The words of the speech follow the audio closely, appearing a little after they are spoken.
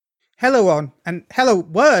hello on, and hello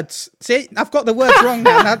words. See, I've got the words wrong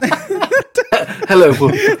now. Hello.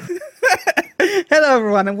 Hello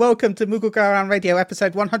everyone, and welcome to Moogle Go Round Radio,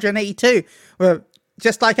 episode 182. Well,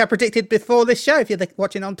 just like I predicted before this show, if you're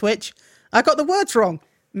watching on Twitch, I got the words wrong,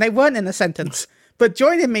 and they weren't in the sentence. But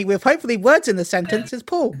joining me with hopefully words in the sentence is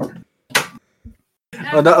Paul.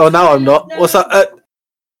 Oh no, I'm not. What's that?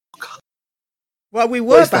 Well, we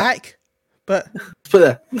were back, but... Put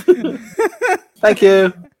there. Thank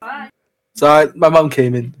you. Sorry, my mum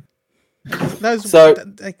came in.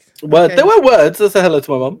 Okay. There were words. Let's say hello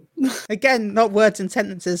to my mum. Again, not words and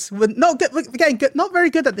sentences. We're not good. Again, not very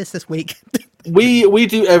good at this week. we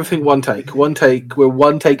do everything one take. We're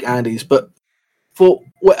one take Andes, but for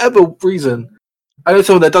whatever reason, I know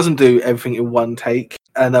someone that doesn't do everything in one take,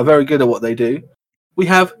 and are very good at what they do. We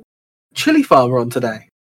have Chili Farmer on today.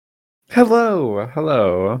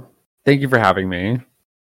 Hello. Thank you for having me.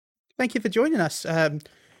 Thank you for joining us.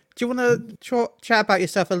 Do you want to chat about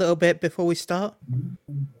yourself a little bit before we start?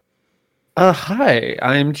 Hi,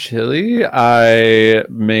 I'm Chili. I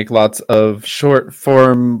make lots of short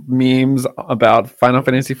form memes about Final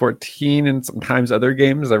Fantasy XIV and sometimes other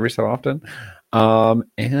games every so often. And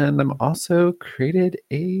I'm also created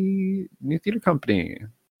a new theater company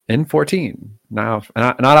in 14. Now,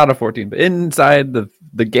 not out of 14, but inside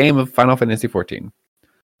the game of Final Fantasy XIV.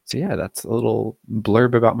 So yeah, that's a little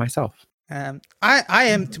blurb about myself. I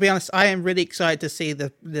am, to be honest, I am really excited to see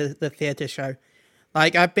the theatre show.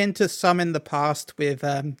 Like, I've been to some in the past with,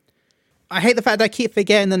 I hate the fact that I keep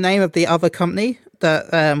forgetting the name of the other company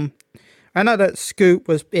that, I know that Scoot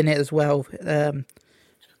was in it as well. I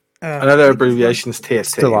know their abbreviation is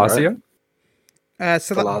TST, Stellazio? right?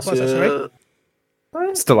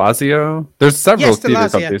 Stellazio? There's several theater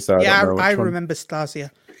companies. So I remember Stellazio.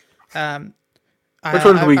 Which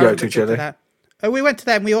one did we go to, Chili? We went to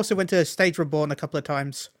them. We also went to Stage Reborn a couple of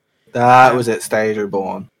times. That was it, Stage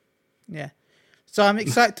Reborn. Yeah. So I'm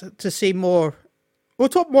excited to see more. We'll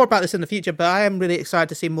talk more about this in the future, but I am really excited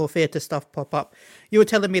to see more theatre stuff pop up. You were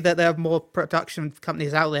telling me that there are more production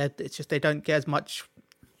companies out there. It's just they don't get as much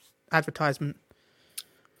advertisement.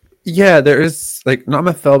 Yeah, there is, like, not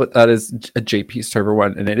Nomathel, but that is a JP server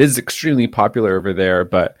one, and it is extremely popular over there,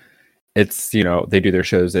 but it's, they do their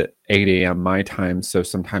shows at 8 a.m. my time, so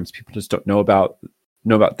sometimes people just don't know about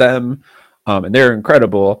them, and they're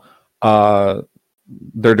incredible.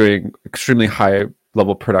 They're doing extremely high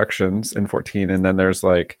level productions in 14, and then there's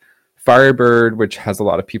like Firebird, which has a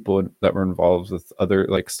lot of people that were involved with other,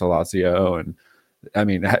 like Stellazio, and I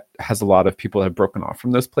mean has a lot of people that have broken off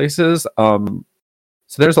from those places. So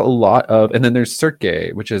there's a lot of, and then there's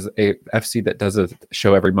Cirque, which is a FC that does a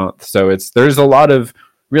show every month. So there's a lot of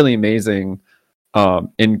really amazing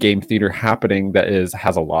in-game theater happening that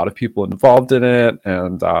has a lot of people involved in it,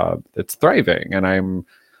 and it's thriving. And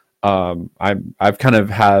I've kind of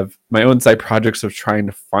have my own side projects of trying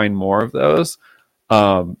to find more of those,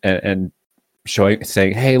 and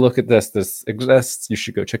saying, hey, look at this exists, you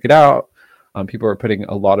should go check it out. People are putting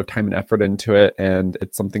a lot of time and effort into it, and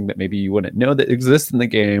it's something that maybe you wouldn't know that exists in the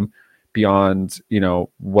game beyond,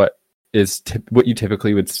 what you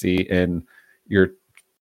typically would see in your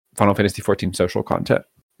Final Fantasy XIV social content.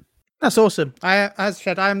 That's awesome. As I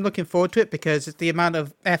said, I'm looking forward to it because it's the amount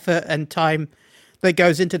of effort and time that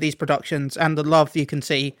goes into these productions and the love you can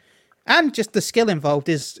see and just the skill involved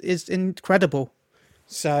is incredible.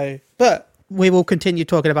 So, but we will continue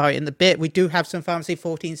talking about it in a bit. We do have some Fantasy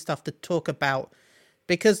 14 stuff to talk about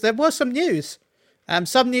because there was some news.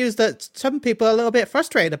 Some news that some people are a little bit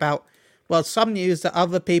frustrated about. Well, some news that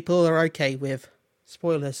other people are okay with.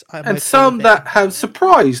 Spoilers. And some that have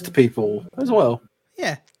surprised people as well.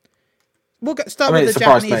 Yeah. We'll start with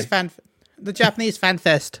the Japanese fan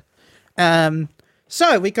fest.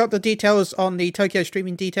 So we got the details on the Tokyo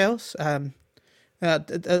streaming details. We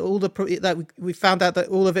found out that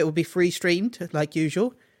all of it will be free streamed like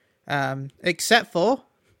usual, except for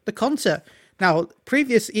the concert. Now,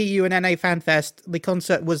 previous EU and NA fan fest, the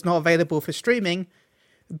concert was not available for streaming,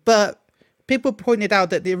 but people pointed out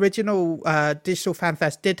that the original digital fan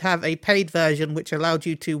fest did have a paid version which allowed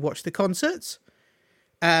you to watch the concerts,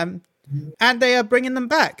 and they are bringing them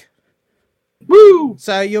back. Woo!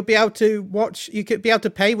 So you'll be able to watch. You could be able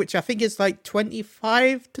to pay, which I think is like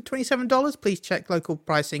 $25 to $27. Please check local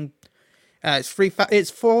pricing. It's free.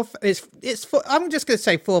 It's four. I'm just going to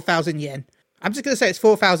say 4,000 yen. I'm just going to say it's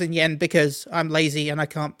 4,000 yen because I'm lazy and I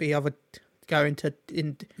can't be able to go into.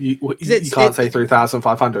 You can't say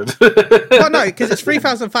 3,500. Well, no, because it's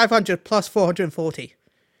 3,500 plus 440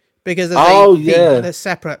 because there's fee and they're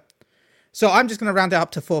separate. So I'm just going to round it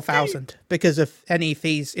up to 4,000 because of any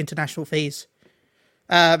fees, international fees.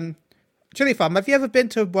 It's really fun. Have you ever been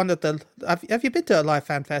to one of the? Have you been to a live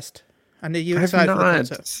fan fest? And are you excited for the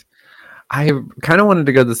concert? I kind of wanted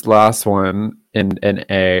to go this last one in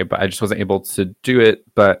A, but I just wasn't able to do it.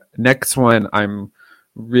 But next one, I'm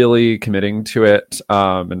really committing to it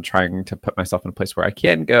and trying to put myself in a place where I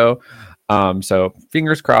can go. So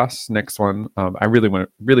fingers crossed. Next one, I really want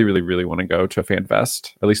to go to a fan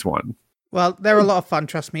fest, at least one. Well, they're a lot of fun.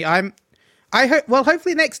 Trust me.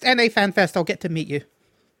 Hopefully next NA fan fest I'll get to meet you,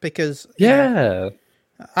 because I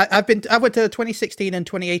went to the 2016 and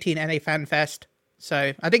 2018 NA fan fest.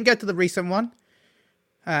 So I didn't go to the recent one.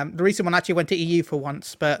 The recent one actually went to EU for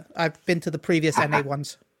once, but I've been to the previous NA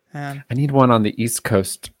ones. I need one on the East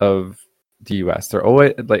Coast of the US. They're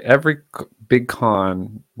always like every big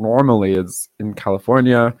con normally is in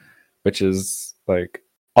California, which is like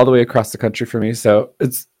all the way across the country for me. So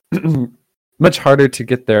it's much harder to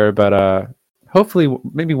get there, but hopefully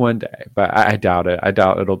maybe one day. But I doubt it. I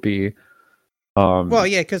doubt it'll be. Well,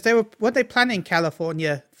 yeah, because were they planning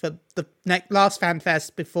California for the last fan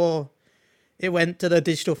fest before it went to the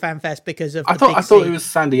digital fan fest because of. I thought it was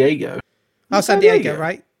San Diego. Oh, San Diego,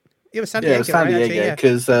 right? It was San Diego. Yeah, it was San Diego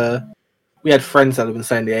because we had friends that live in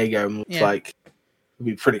San Diego, and it's like it'd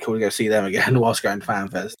be pretty cool to go see them again whilst going to fan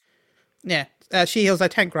fest. Yeah, She Heals I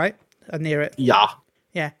Tank, right? Near it. Yeah.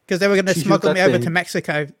 Yeah, because they were going to smuggle me over to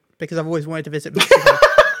Mexico because I've always wanted to visit Mexico.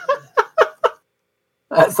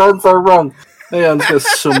 That sounds so wrong. Yeah, I'm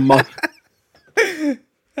just going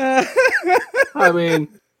I mean,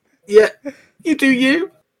 yeah, you do you.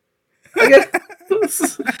 I guess.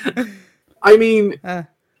 I mean,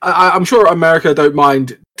 I'm sure America don't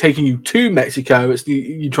mind taking you to Mexico. It's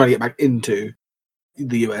you trying to get back into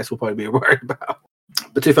the US will probably be worried about.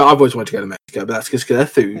 But if I've always wanted to go to Mexico, but that's just because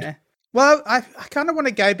of their food. Yeah. Well, I kind of want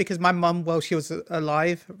to go because my mum, while she was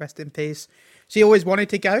alive, rest in peace, she always wanted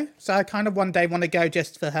to go. So I kind of one day want to go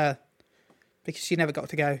just for her because she never got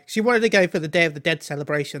to go. She wanted to go for the Day of the Dead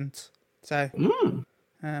celebrations. So,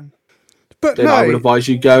 but then no, I would advise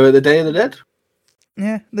you go at the Day of the Dead.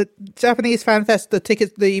 Yeah, the Japanese Fan Fest,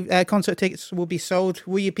 the concert tickets will be sold.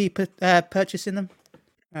 Will you be purchasing them?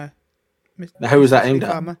 Now, who was that aimed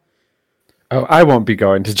at? Oh, I won't be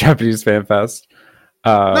going to Japanese Fan Fest.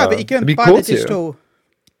 No, but you can buy the digital.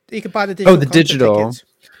 You can buy the digital. Oh, the digital. Tickets.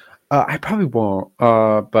 I probably won't,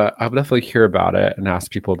 but I'll definitely hear about it and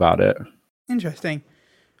ask people about it. Interesting.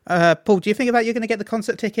 Paul, do you think you're going to get the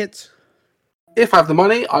concert tickets? If I have the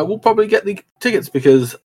money, I will probably get the tickets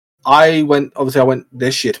because I went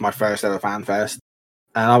this year to my first ever fan fest,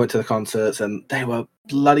 and I went to the concerts, and they were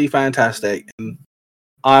bloody fantastic. And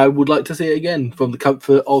I would like to see it again from the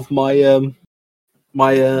comfort of my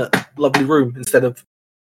lovely room instead of.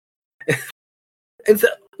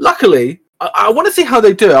 Luckily, I want to see how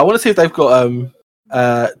they do it. I want to see if they've got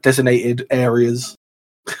designated areas.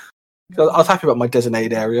 I was happy about my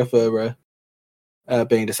designated area for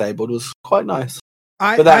being disabled. It was quite nice.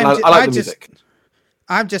 I like the music.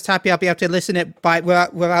 I'm just happy I'll be able to listen it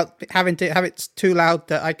without having to have it too loud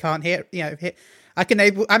that I can't hear.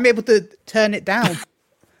 I'm able to turn it down.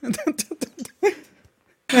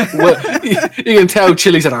 Well, you can tell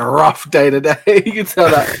Chili's had a rough day today. You can tell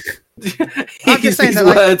that. I'm just saying that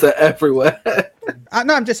words are everywhere.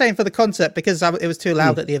 No, I'm just saying for the concert because it was too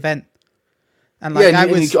loud at the event. And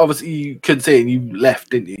obviously you couldn't see it and you left,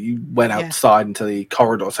 didn't you? You went outside into the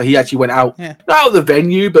corridor. So he actually went out, not out of the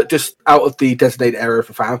venue, but just out of the designated area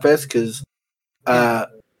for FanFest because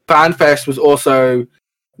FanFest was also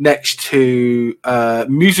next to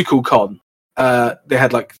Musical Con. They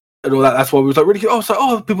had and all that. That's why we was really cool.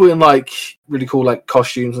 People in really cool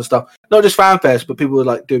costumes and stuff. Not just FanFest, but people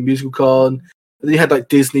were doing Musical Con. And then you had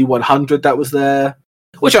Disney 100 that was there,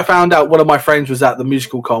 which I found out one of my friends was at the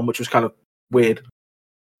Musical Con, which was kind of weird,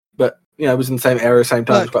 but it was in the same area, same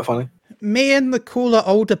time. It was quite funny. Me and the cooler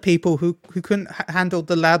older people who couldn't handle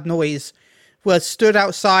the loud noise were stood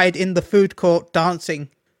outside in the food court dancing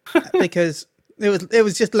because it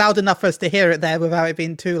was just loud enough for us to hear it there without it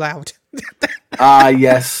being too loud.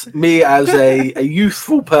 Yes, me as a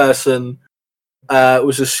youthful person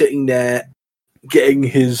was just sitting there getting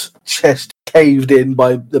his chest caved in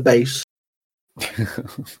by the bass.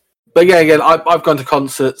 But again, I've gone to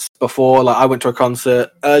concerts before. I went to a concert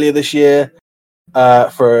earlier this year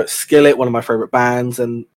for Skillet, one of my favourite bands,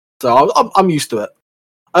 and so I'm used to it.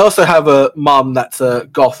 I also have a mum that's a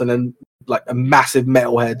goth and then a massive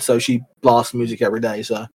metalhead, so she blasts music every day.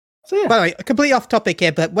 So yeah. By the way, completely off topic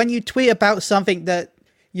here, but when you tweet about something that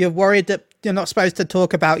you're worried that you're not supposed to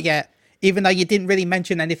talk about yet, even though you didn't really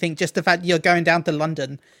mention anything, just the fact you're going down to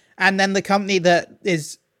London, and then the company that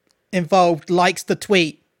is involved likes the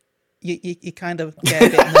tweet. you kind of get a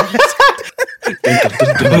bit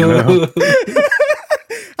nervous.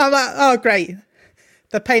 I'm like, oh great,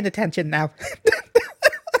 they're paying attention now.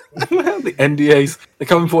 The NDAs, they're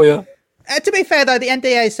coming for you. To be fair though, the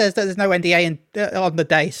NDA says that there's no NDA on the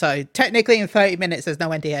day, so technically in 30 minutes there's no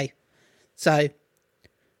NDA. So,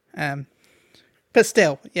 but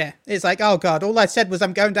still, yeah, it's like, oh god, all I said was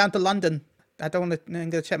I'm going down to London. I don't want to. I'm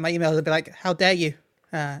going to check my emails and be like, how dare you?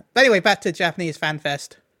 But anyway, back to Japanese Fan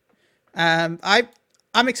Fest. I'm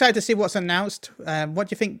excited to see what's announced. What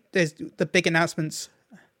do you think is the big announcements,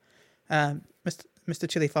 Mr.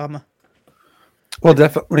 Chili Farmer? Well,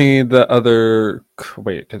 definitely the other.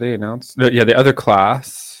 Wait, did they announce? Yeah, the other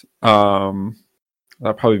class. That'll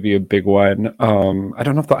probably be a big one. I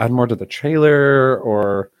don't know if they'll add more to the trailer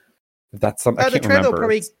or if that's something. I can't the trailer remember. will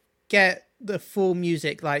probably get the full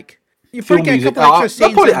music. Like you Full probably get music. a couple extra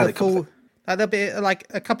scenes. probably And add the a couple full. There'll be like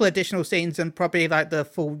a couple additional scenes and probably like the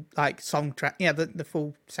full like song track. Yeah, the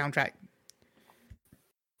full soundtrack.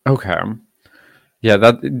 Okay. Yeah,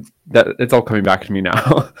 that it's all coming back to me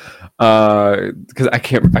now, because I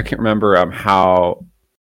can't remember how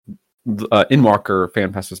Inwalker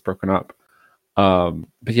Fan Fest was broken up.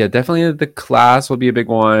 But yeah, definitely the class will be a big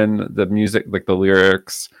one. The music, like the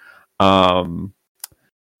lyrics, and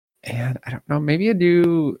I don't know. Maybe I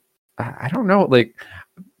do. I don't know. Like,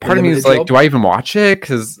 part of me is like, do I even watch it?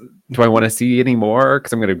 Because do I want to see any more?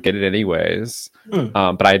 Because I'm going to get it anyways.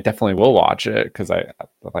 But I definitely will watch it because I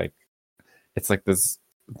like. It's like this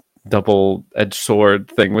double-edged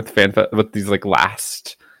sword thing with with these like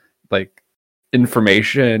last like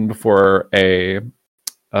information before a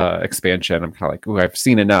expansion. I'm kind of like, ooh, I've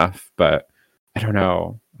seen enough, but I don't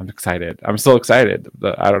know. I'm excited. I'm still excited,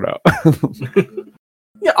 but I don't know.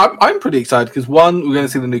 Yeah, I'm pretty excited because one, we're going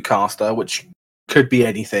to see the new caster, which could be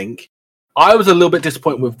anything. I was a little bit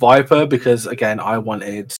disappointed with Viper because again, I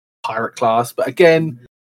wanted pirate class, but again,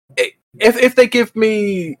 if they give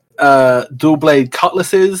me dual blade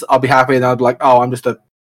cutlasses, I'll be happy, and I'll be like, oh, I'm just a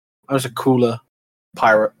cooler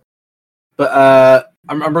pirate. But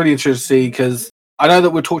I'm really interested to see because I know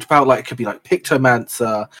that we talked about like it could be like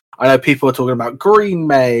Pictomancer. I know people are talking about Green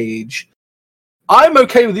Mage. I'm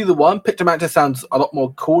okay with either one. Pictomancer sounds a lot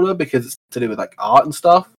more cooler because it's to do with like art and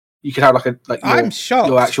stuff. You could have I'm shocked.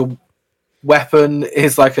 Your actual weapon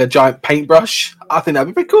is like a giant paintbrush. I think that'd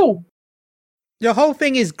be pretty cool. Your whole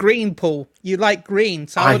thing is green, Paul. You like green,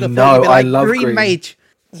 so I would have know, thought you'd be like I love green mage.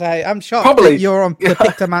 So I'm shocked Probably. that you're on the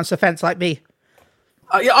Pictomancer fence like me.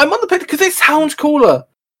 Yeah, I'm on the picture because it sounds cooler.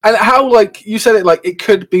 And how, like, you said it, like, it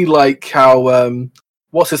could be like how,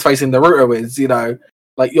 what's his face in Naruto is, you know?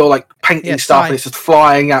 Like, you're, like, painting stuff and it's just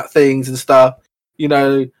flying at things and stuff. You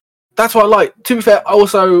know, that's what I like. To be fair,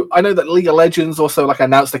 also, I know that League of Legends also, like,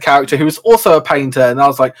 announced a character who is also a painter, and I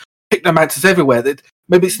was like, Pictomancers everywhere.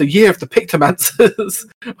 Maybe it's the year of the Pictomancers.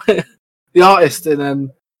 The artist, and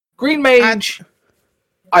then Green Mage,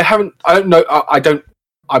 I'm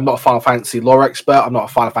not a Final Fantasy lore expert. I'm not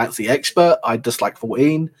a Final Fantasy expert. I just like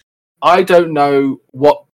 14. I don't know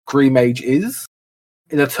what Green Mage is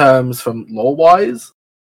in the terms from lore-wise.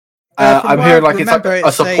 I'm hearing like it's like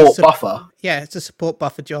a support buffer. Yeah, it's a support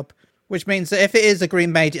buffer job, which means that if it is a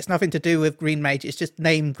Green Mage, it's nothing to do with Green Mage. It's just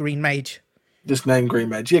named Green Mage. Just named Green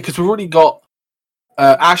Mage. Yeah, because we've already got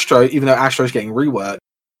Astro, even though Astro's getting reworked,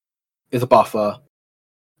 is a buffer.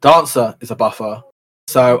 Dancer is a buffer.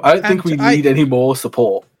 So I don't think we need any more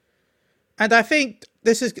support. And I think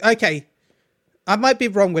this is okay. I might be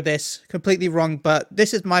wrong with this, completely wrong, but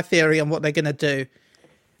this is my theory on what they're going to do.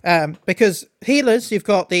 Because healers, you've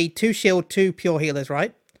got the 2 shield, 2 pure healers,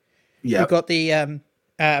 right? Yeah. You've got the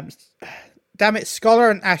damn it, Scholar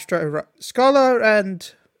and Astro. Scholar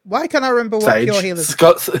and why can't I remember what Sage. Pure healers?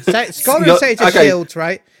 Scholar and Sage are shields,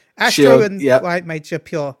 right? Astro and White Mage are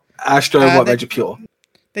pure. Astro and White Mage are pure.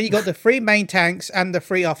 Then you got the 3 main tanks and the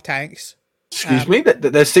 3 off tanks. Excuse me,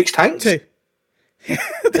 there's 6 tanks? 2.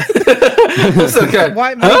 That's okay.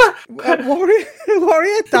 White Mage,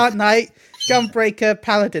 Warrior, Dark Knight, Gunbreaker,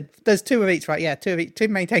 Paladin. There's 2 of each, right? Yeah, 2 of each. 2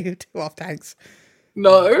 main tanks and 2 off tanks.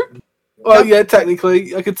 No. Well, yeah,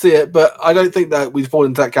 technically, I could see it, but I don't think that we fall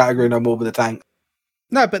into that category no more with the tank.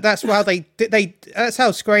 No, but that's how that's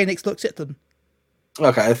how Square Enix looks at them.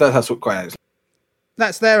 Okay, that's what Square Enix.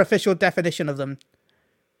 That's their official definition of them.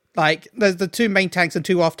 Like, there's the 2 main tanks and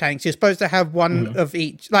 2 off tanks. You're supposed to have one of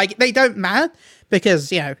each. Like, they don't matter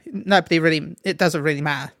because, you know, it doesn't really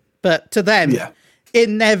matter. But to them,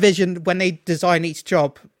 in their vision, when they design each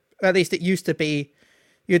job, at least it used to be,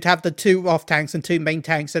 you'd have the 2 off tanks and 2 main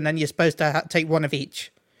tanks, and then you're supposed to take one of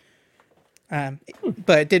each.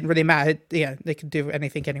 But it didn't really matter. They could do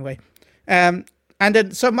anything anyway. I And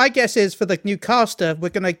then, so my guess is for the new caster, we're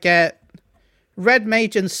going to get Red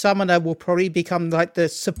Mage and Summoner will probably become like the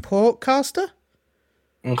support caster.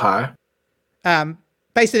 Okay.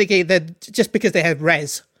 Basically, they're just because they have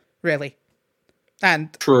res, really.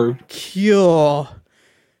 And True. Cure.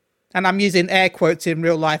 And I'm using air quotes in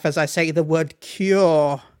real life as I say the word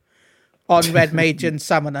cure on Red Mage and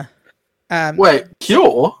Summoner. Wait,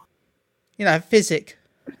 cure? You know, physic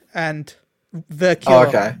and the cure. Oh,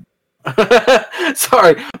 okay.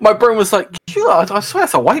 Sorry, my brain was like, cure? I swear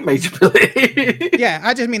it's a white mage ability. Yeah,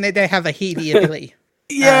 I just mean they have a Healy ability.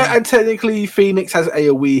 Yeah, and technically Phoenix has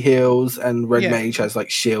AoE heals and Red Mage has like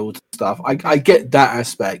shield stuff. I get that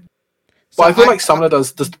aspect. But I feel like Summoner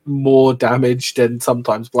does just more damage than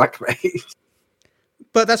sometimes Black Mage.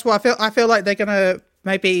 But that's what I feel like they're gonna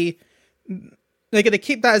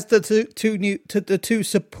keep that as the two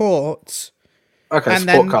supports. Okay, and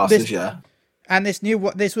support casters, And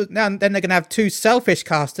then they're gonna have two selfish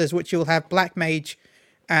casters, which you'll have Black Mage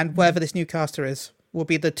and whatever this new caster is will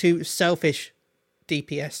be the two selfish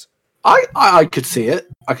DPS. I could see it.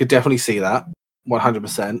 I could definitely see that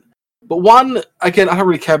 100%. But one, again, I don't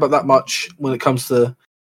really care about that much when it comes to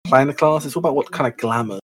playing the class. It's all about what kind of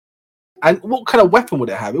glamour and what kind of weapon would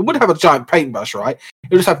it have. It would have a giant paintbrush, right?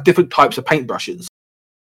 It would just have different types of paintbrushes,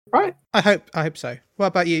 right? I hope so. What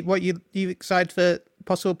about you? What you excited for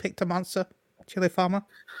possible pick to monster, Chili Farmer?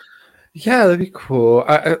 Yeah, that'd be cool.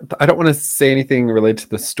 I don't want to say anything related to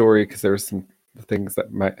the story because there were some things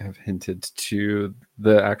that might have hinted to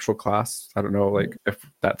the actual class. I don't know, like if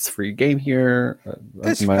that's free game here.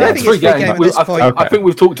 It's free game. I think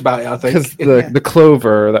we've talked about it. I think because the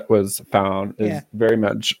clover that was found is very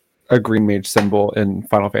much a green mage symbol in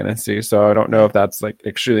Final Fantasy. So I don't know if that's like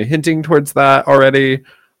actually hinting towards that already.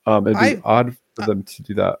 It'd be odd for them to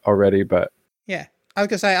do that already, but yeah, I was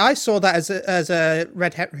gonna say I saw that as a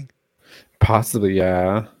red herring. Possibly,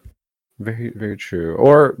 yeah. Very, very true.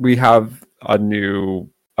 Or we have a new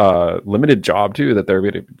limited job too that they're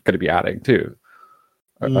going to be adding too.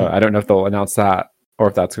 I don't know if they'll announce that or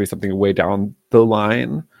if that's going to be something way down the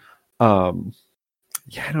line. I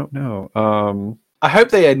don't know. I hope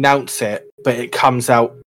they announce it, but it comes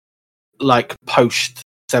out like post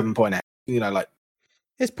 7.8. You know, like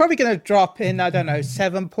it's probably going to drop in. I don't know,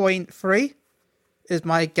 7.3 is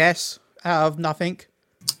my guess out of nothing.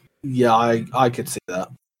 Yeah, I could see that.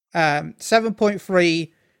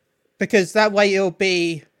 7.3, because that way it'll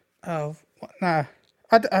be. Oh no!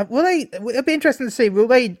 Will they? It'll be interesting to see. Will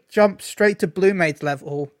they jump straight to Blue Maid's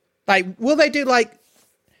level? Like, will they do like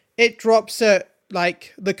it drops at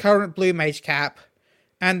like the current Blue Mage cap,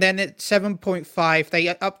 and then at 7.5 they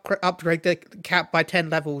upgrade the cap by 10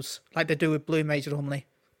 levels like they do with Blue Mage normally,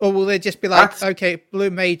 or will they just be like, okay,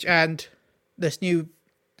 Blue Mage and this new.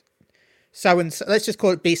 So let's just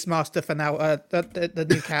call it Beastmaster for now. The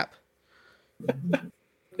new cap.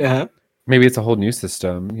 Yeah. Maybe it's a whole new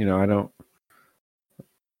system. You know,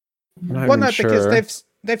 I'm not sure. Because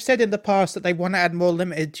they've said in the past that they want to add more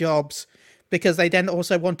limited jobs, because they then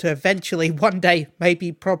also want to eventually one day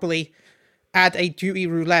maybe probably add a duty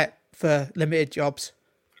roulette for limited jobs.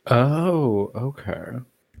 Oh, okay.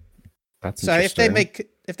 That's so if they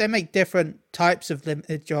make different types of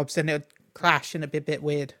limited jobs, then it would clash and it'd be a bit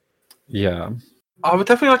weird. Yeah, I would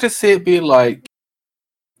definitely like to see it be like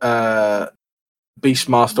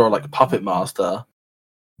Beastmaster or like Puppet Master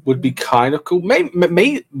would be kind of cool.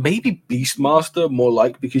 Maybe Beastmaster more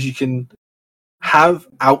like, because you can have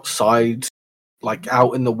outside, like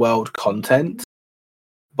out in the world content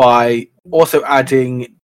by also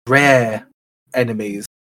adding rare enemies.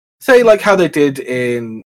 Say like how they did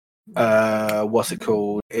in what's it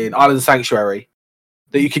called, in Island Sanctuary.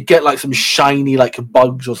 That you could get like some shiny like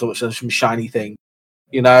bugs or some shiny thing,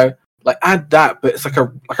 you know, like add that, but it's like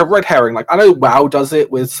a red herring. Like I know WoW does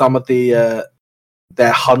it with some of the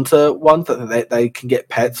their hunter ones that they can get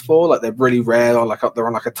pets for, like they're really rare or like they're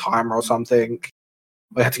on like a timer or something.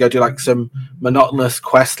 We had to go do like some monotonous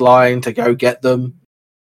quest line to go get them.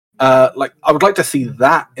 Like I would like to see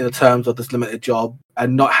that in the terms of this limited job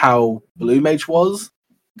and not how Blue Mage was.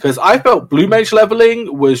 Because I felt Blue Mage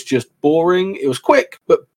leveling was just boring. It was quick,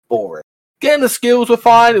 but boring. Getting the skills were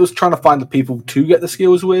fine. It was trying to find the people to get the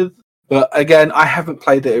skills with. But again, I haven't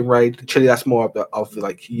played it in Raid. Chili, that's more of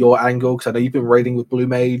like your angle, because I know you've been raiding with Blue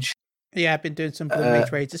Mage. Yeah, I've been doing some Blue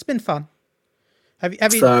Mage raids. It's been fun. Have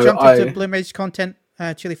you jumped into Blue Mage content,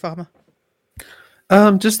 Chili Farmer?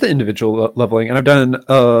 Just the individual leveling. And I've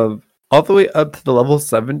done all the way up to the level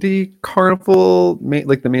 70 Carnival,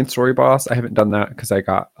 like the main story boss. I haven't done that because I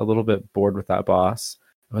got a little bit bored with that boss.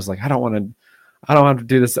 I was like, I don't want to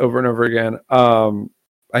do this over and over again.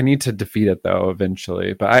 I need to defeat it though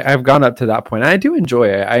eventually. But I've gone up to that point. I do enjoy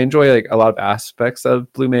it. I enjoy like a lot of aspects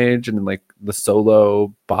of Blue Mage and like the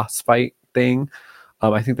solo boss fight thing.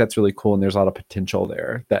 I think that's really cool, and there's a lot of potential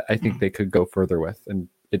there that I think they could go further with, and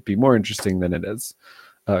it'd be more interesting than it is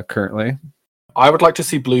currently. I would like to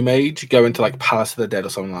see Blue Mage go into like Palace of the Dead or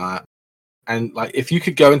something like that. And like, if you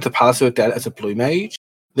could go into Palace of the Dead as a Blue Mage,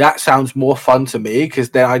 that sounds more fun to me, because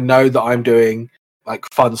then I know that I'm doing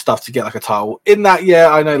like fun stuff to get like a title. In that, yeah,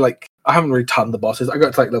 I know like I haven't really done the bosses. I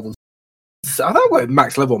got to like levels. I think I got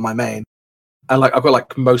max level on my main, and like I've got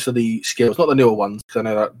like most of the skills, not the newer ones, because I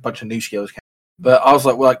know that a bunch of new skills came. But I was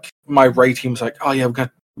like, well, like my rating was like, oh yeah, we're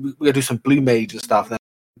gonna do some Blue Mage and stuff. And then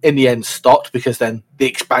in the end, stopped because then the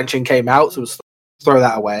expansion came out, so it was throw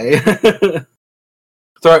that away,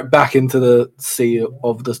 throw it back into the sea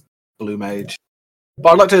of the Blue Mage.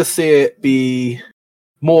 But I'd like to see it be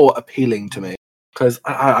more appealing to me, because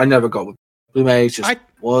I never got with Blue Mage. Just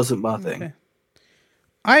wasn't my thing. Okay.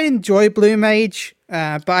 I enjoy Blue Mage,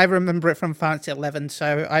 but I remember it from Fantasy 11,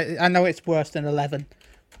 so I know it's worse than 11,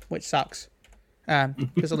 which sucks.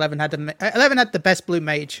 Because 11 had the best Blue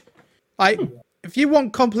Mage. Like, if you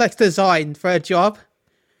want complex design for a job,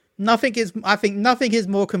 I think nothing is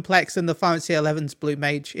more complex than the Fantasy 11's Blue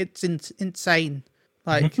Mage. It's insane.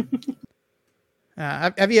 Like,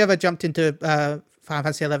 have you ever jumped into Final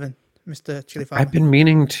Fantasy 11, Mr. Chili Farmer? I've been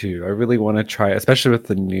meaning to. I really want to try, especially with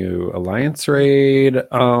the new Alliance raid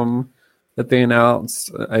that they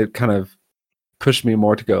announced. It kind of pushed me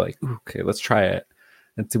more to go like, okay, let's try it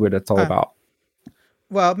and see what it's all about.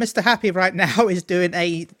 Well, Mr. Happy right now is doing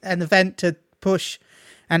an event to push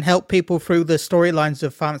and help people through the storylines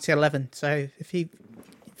of Fantasy 11. So if you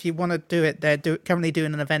want to do it, they're currently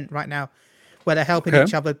doing an event right now where they're helping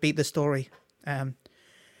each other beat the story.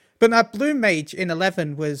 But now Blue Mage in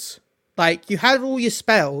 11 was like, you had all your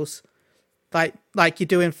spells like you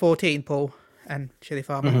do in 14, Paul and Chili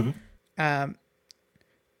Farmer. Mm-hmm.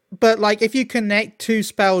 But like if you connect two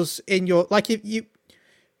spells in your, like if you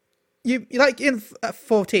like in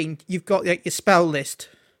 14, you've got like your spell list,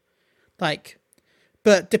 like,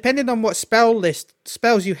 but depending on what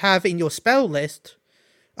spells you have in your spell list,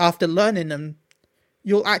 after learning them,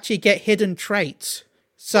 you'll actually get hidden traits.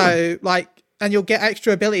 So like, and you'll get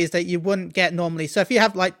extra abilities that you wouldn't get normally. So if you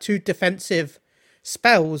have like 2 defensive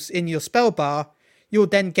spells in your spell bar, you'll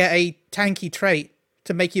then get a tanky trait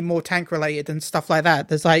to make you more tank related and stuff like that.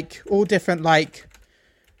 There's like all different like,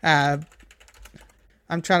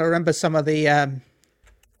 I'm trying to remember some of the,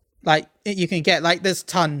 like, you can get, like, there's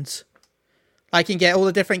tons. Like, you can get all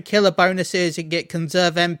the different killer bonuses, you can get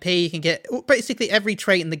conserve MP, you can get basically every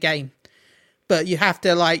trait in the game. But you have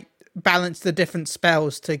to, like, balance the different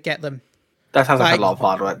spells to get them. That sounds like a lot of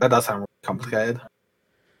hard work. That does sound complicated.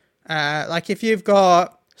 Like, if you've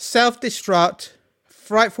got Self-Destruct,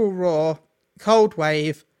 Frightful Roar, Cold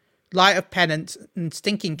Wave, Light of Penance, and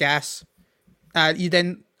Stinking Gas, you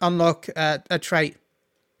then unlock a trait.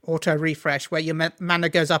 Auto refresh where your mana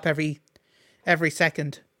goes up every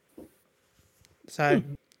second. So,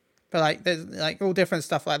 but like there's like all different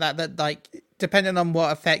stuff like that like depending on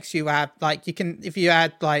what effects you add, like you can, if you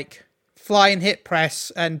add like fly and hit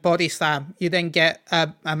press and body slam, you then get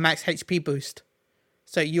a max HP boost.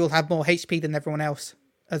 So you'll have more HP than everyone else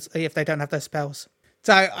as if they don't have their spells.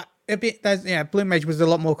 So Blue Mage was a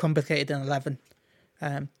lot more complicated than 11.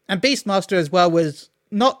 And Beastmaster as well was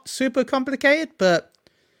not super complicated, but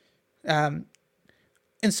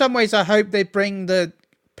in some ways, I hope they bring the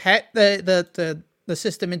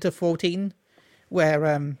system into 14,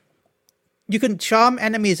 where you can charm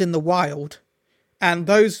enemies in the wild, and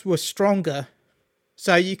those were stronger.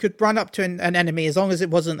 So you could run up to an enemy, as long as it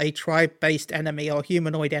wasn't a tribe-based enemy or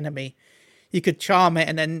humanoid enemy. You could charm it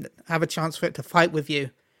and then have a chance for it to fight with you,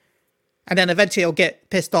 and then eventually it'll get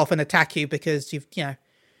pissed off and attack you because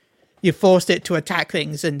you've forced it to attack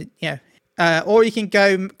things, and or you can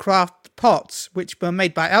go craft pots, which were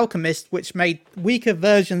made by alchemists, which made weaker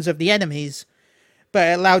versions of the enemies, but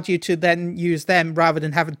it allowed you to then use them rather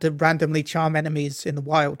than having to randomly charm enemies in the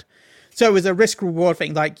wild. So it was a risk-reward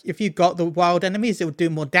thing. Like, if you got the wild enemies, it would do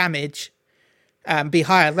more damage, be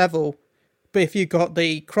higher level. But if you got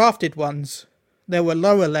the crafted ones, they were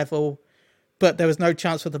lower level, but there was no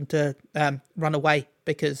chance for them to run away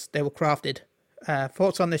because they were crafted.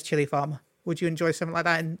 Thoughts on this, Chili Farmer? Would you enjoy something like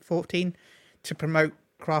that in 14 to promote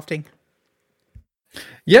crafting?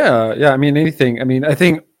 Yeah. I mean, anything. I mean, I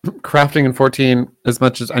think crafting in 14, as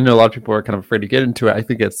much as I know a lot of people are kind of afraid to get into it, I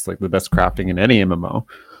think it's like the best crafting in any MMO.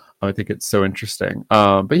 I think it's so interesting.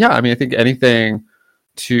 But yeah, I mean, I think anything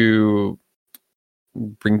to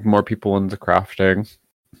bring more people into crafting,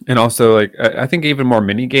 and also like I think even more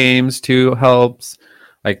mini games too helps.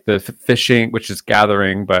 like the fishing, which is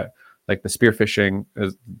gathering, but like the spearfishing,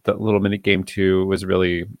 is the little mini game too, was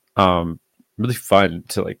really really fun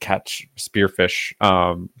to like catch spearfish.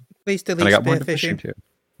 Please delete and I got more into spearfishing fishing too.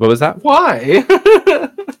 What was that? Why?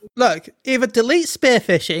 Look, either delete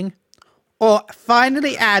spearfishing or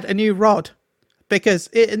finally add a new rod, because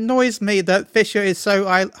it annoys me that Fisher is so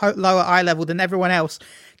lower eye level than everyone else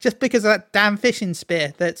just because of that damn fishing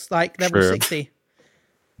spear that's like level 60.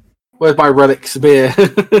 Where's my relic spear?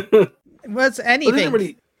 Where's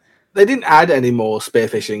anything? They didn't add any more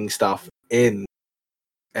spearfishing stuff in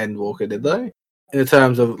Endwalker, did they? In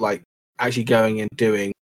terms of like actually going and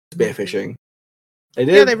doing spearfishing. They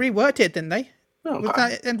did? Yeah, they reworked it, didn't they? Oh, okay. Was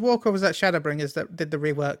that Endwalker or was that Shadowbringers that did the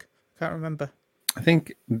rework? Can't remember. I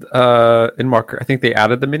think in Walker, I think they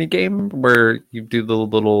added the mini game where you do the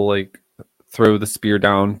little like throw the spear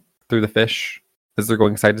down through the fish as they're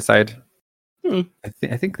going side to side. I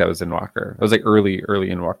think that was in Walker. It was like early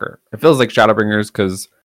in Walker. It feels like Shadowbringers because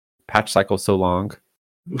patch cycle's so long.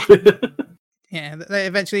 Yeah, they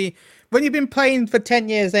eventually, when you've been playing for 10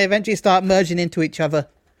 years, they eventually start merging into each other.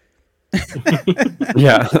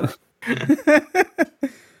 Yeah.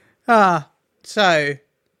 So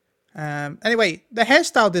anyway, the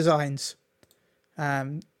hairstyle designs,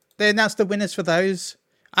 they announced the winners for those.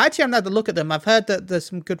 I actually haven't had a look at them. I've heard that there's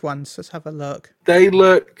some good ones. Let's have a look. They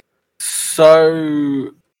look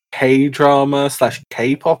so K-drama /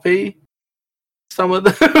 K-poppy. Some of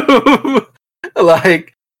them.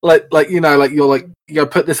 like you know, like you're gonna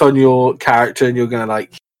put this on your character and you're gonna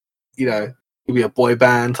like, you know, be a boy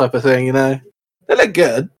band type of thing, you know. They look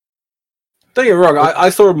good. Don't get me wrong, I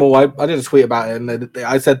saw them all. I did a tweet about it, and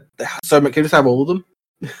I said, so can you just have all of them?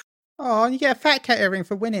 Oh, and you get a fat cat earring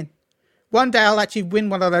for winning. One day I'll actually win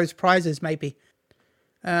one of those prizes, maybe.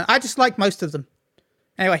 I just like most of them.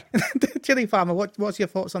 Anyway, Chili Farmer, what's your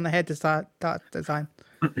thoughts on the hair design?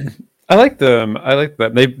 I like them.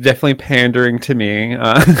 They're definitely pandering to me.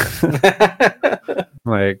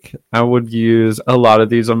 Like, I would use a lot of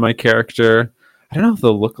these on my character. I don't know if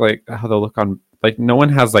they'll look like how they'll look on. Like, no one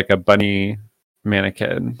has like a bunny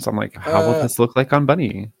mannequin, so I'm like, how will this look like on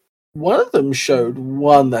bunny? One of them showed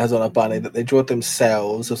one that has on a bunny that they drew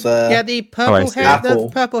themselves. The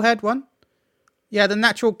purple head one. Yeah, the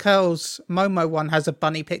natural curls Momo one has a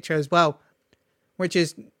bunny picture as well, which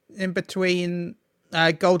is in between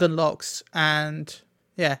golden locks and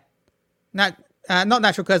not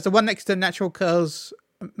natural curls. The one next to natural curls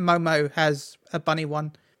Momo has a bunny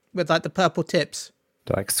one with like the purple tips.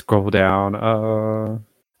 To like scroll down,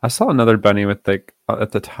 I saw another bunny with like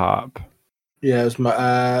at the top. Yeah, it was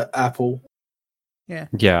my Apple. Yeah.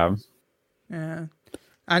 And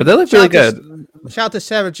but they look really good. Shout out to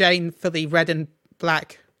Sarah Jane for the red and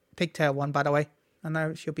black pigtail one, by the way. I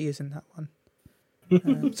know she'll be using that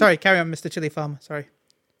one. Sorry, carry on, Mr. Chili Farmer. Sorry.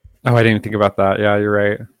 Oh, I didn't even think about that. Yeah, you're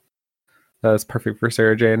right. That's perfect for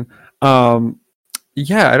Sarah Jane.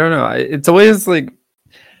 Yeah, I don't know. It's always like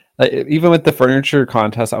even with the furniture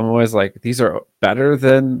contest, I'm always like, these are better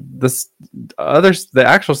than the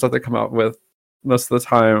actual stuff they come out with most of the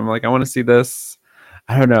time. I'm like, I want to see this.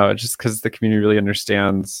 I don't know, just because the community really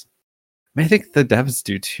understands. I mean, I think the devs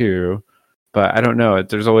do too, but I don't know.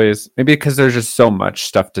 There's always, maybe because there's just so much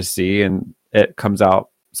stuff to see and it comes out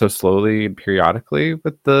so slowly and periodically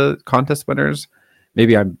with the contest winners.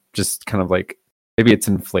 Maybe I'm just kind of like, maybe it's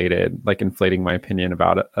inflated, like inflating my opinion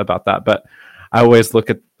about that. But I always look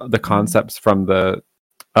at the concepts from the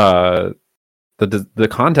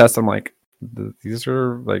contest. I'm like, these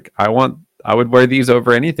are like, I would wear these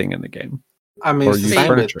over anything in the game. I mean, it's the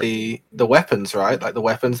same with the weapons, right? Like the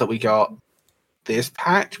weapons that we got this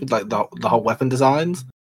patch with like the whole weapon designs,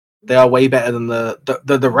 they are way better than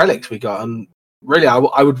the relics we got. And really, I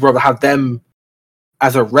would rather have them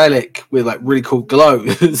as a relic with like really cool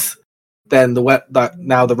glows than the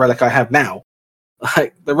relic I have now.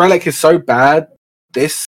 Like the relic is so bad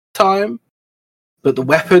this time, but the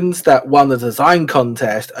weapons that won the design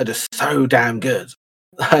contest are just so damn good.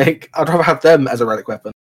 Like I'd rather have them as a relic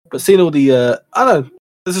weapon. But seeing all the, I don't know,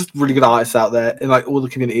 there's just really good artists out there in like all the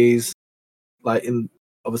communities, like in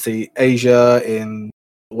obviously Asia, in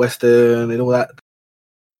Western, and all that.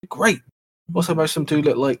 Great. Also, most of them do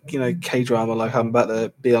look like, you know, K-drama, like I'm about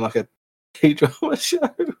to be on like a K-drama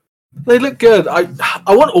show. They look good. I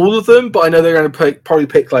want all of them, but I know they're going to probably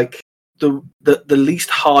pick like the least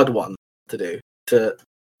hard one to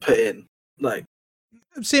put in. Like,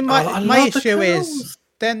 see, my issue is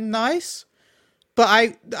they're nice. But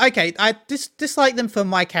I dislike them for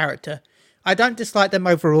my character. I don't dislike them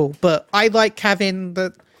overall, but I like having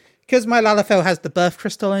because my Lalafell has the birth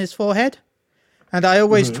crystal on his forehead, and I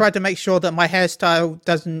always try to make sure that my hairstyle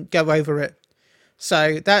doesn't go over it.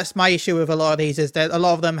 So that's my issue with a lot of these, is that a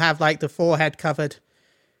lot of them have like the forehead covered,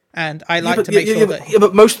 and I like to make sure that. Yeah,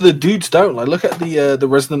 but most of the dudes don't. Like, look at the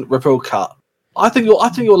Resident Repro cut. I think your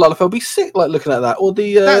Lalafell be sick. Like looking at that, or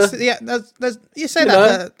the that's you say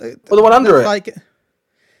that, or the one under it. Like,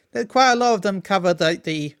 quite a lot of them cover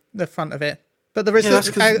the front of it, but the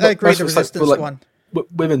resistance. I agree, the resistance like, one.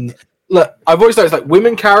 Women, look, I've always noticed like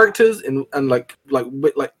women characters and like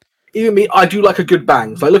even me, I do like a good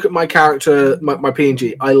bang. So I look at my character, my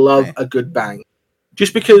PNG. I love a good bang,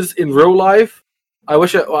 just because in real life, I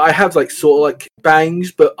wish I have like sort of like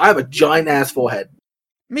bangs, but I have a giant ass forehead.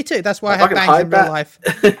 Me too. That's why I have bangs in real life.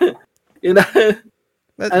 You know,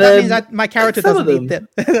 that means that my character doesn't need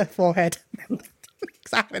the forehead.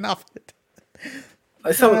 Exactly enough.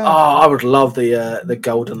 I would love the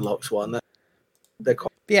Golden Locks one.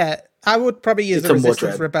 Yeah, I would probably use the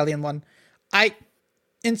Resistance Rebellion one.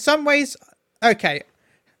 In some ways, okay,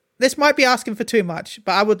 this might be asking for too much,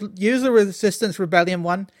 but I would use the Resistance Rebellion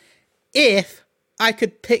one if I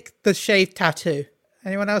could pick the shaved tattoo.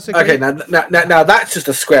 Anyone else agree? Okay, now that's just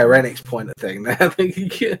a Square Enix point of thing.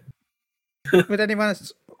 Would anyone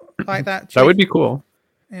else like that? That would be cool.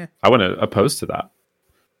 Yeah, I wouldn't oppose to that.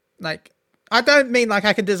 Like, I don't mean like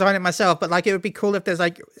I could design it myself, but like it would be cool if there's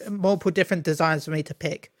like multiple different designs for me to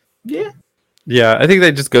pick. Yeah. Yeah, I think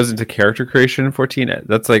that just goes into character creation in 14.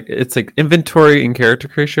 That's like, it's like inventory and character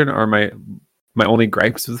creation are my only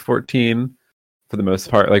gripes with 14 for the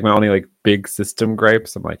most part. Like my only like big system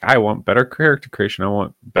gripes. I'm like, I want better character creation. I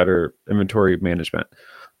want better inventory management.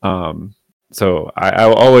 So I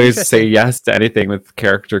will always say yes to anything with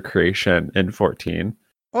character creation in 14.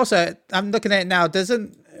 Also, I'm looking at it now.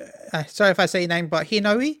 Doesn't sorry if I say your name, but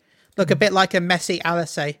Hinoi look a bit like a messy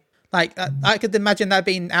Alice. Like, I could imagine that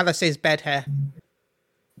being Alice's bed hair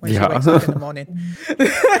when she wakes up in the morning.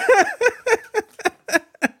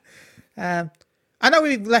 I know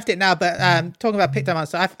we've left it now, but talking about pick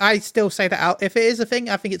monster, I still say that if it is a thing,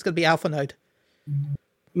 I think it's going to be Alpha Node.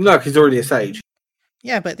 No, because he's already a Sage.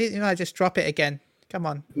 Yeah, but just drop it again. Come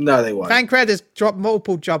on. No, they won't. Thancred has dropped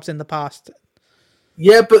multiple jobs in the past.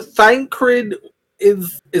 Yeah, but Thancred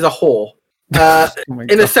is a whore.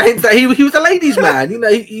 In a sense that he was a ladies' man,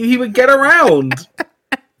 he would get around,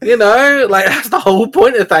 like that's the whole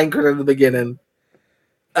point of Thancred in the beginning.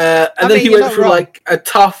 And then he went through like a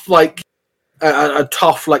tough, like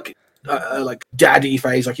daddy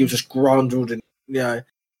phase, like he was just grundled and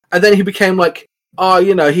and then he became like,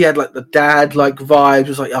 he had like the dad like vibes. It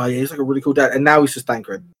was like, he's like a really cool dad, and now he's just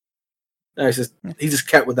Thancred. No, he just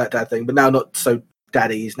kept with that dad thing, but now not so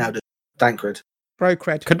daddy. He's now just Thancred. Bro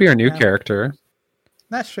cred. Could be our new character.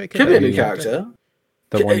 That's true. Could be a new character.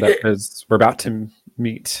 The one that we're about to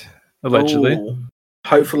meet, allegedly. Ooh.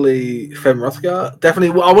 Hopefully, Fem Rothgar.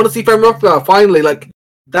 Definitely, I want to see Fem Rothgar finally. Like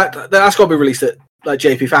that's got to be released at like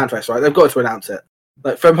JP FanFest, right? They've got to announce it.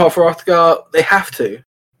 Like Fem Rothgar, they have to.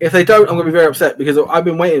 If they don't, I'm going to be very upset because I've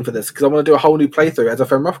been waiting for this because I want to do a whole new playthrough as a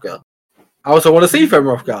Fem Rothgar. I also want to see Fem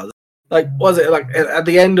Rothgar. Like, was it like at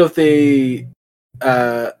the end of the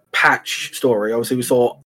patch story? Obviously, we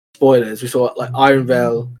saw spoilers. We saw like Iron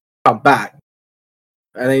Veil come back,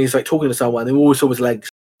 and then he's like talking to someone. And we always saw his legs,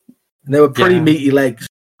 and they were pretty meaty legs.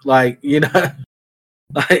 Like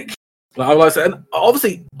like I like said, and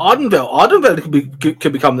obviously Ardenvale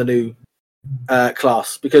could become the new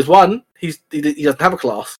class because one, he doesn't have a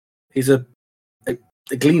class. He's a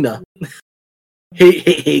gleaner.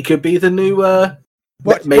 he could be the new.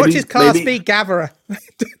 Watch his class be Gatherer.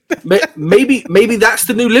 maybe that's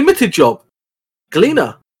the new limited job,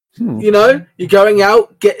 Gleaner. You're going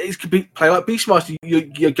out, it could be play like Beastmaster.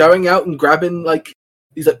 You're going out and grabbing like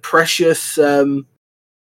these like precious like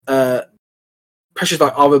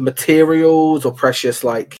other materials or precious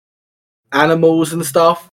like animals and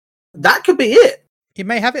stuff. That could be it. You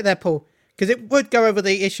may have it there, Paul, because it would go over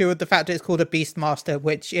the issue of the fact that it's called a Beastmaster,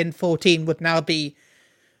 which in 14 would now be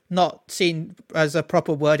not seen as a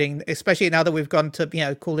proper wording, especially now that we've gone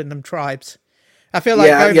to calling them tribes. I feel like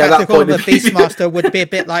going back to calling them a Beastmaster would be a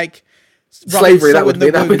bit like slavery.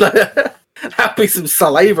 That'd be some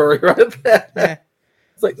slavery right there. Yeah.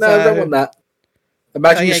 It's like, no, I don't want that.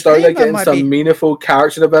 Imagine you started getting some meaningful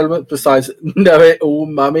character development besides know it all,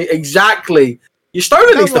 mummy. Exactly. Your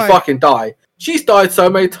story needs to fucking die. She's died so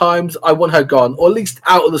many times. I want her gone, or at least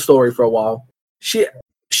out of the story for a while. She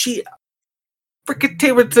freaking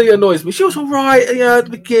terribly annoys me. She was alright, at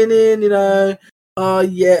the beginning,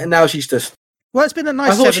 and now she's just. Well, it's been a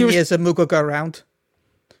nice 7 years of Moogle Go Round.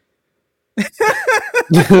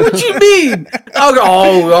 What do you mean?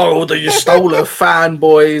 You stole her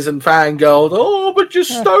fanboys and fangirls. Oh, but your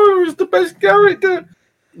Stowe is the best character.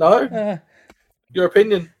 No, your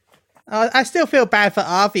opinion. I still feel bad for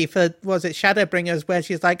Arvi for, was it Shadowbringers, where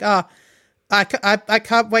she's like, I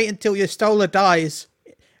can't wait until your Stola dies.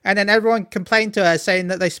 And then everyone complained to her saying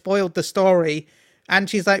that they spoiled the story. And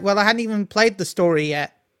she's like, well, I hadn't even played the story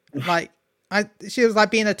yet. Like, she was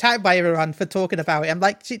like being attacked by everyone for talking about it. I'm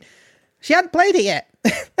like, she hadn't played it yet.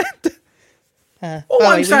 All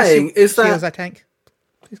I'm saying is that tank.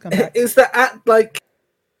 Please come back. Is that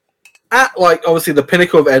at obviously the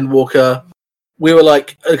pinnacle of Endwalker, we were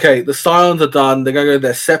like, okay, the Scions are done. They're going to go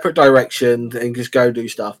their separate directions and just go do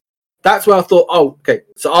stuff. That's where I thought, oh, okay.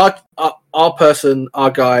 So our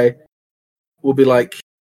guy, will be like,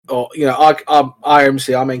 or our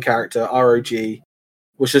IMC, our main character, ROG,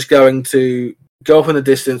 was just going to go off in the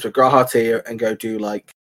distance with Grahatia and go do like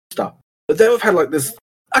stuff. But then we've had like this.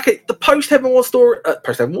 Okay, the post Endwalker story.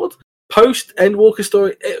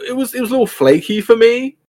 It was a little flaky for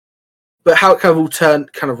me, but how it kind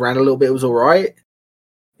of ran a little bit. It was all right.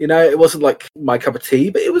 It wasn't like my cup of tea,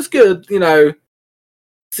 but it was good.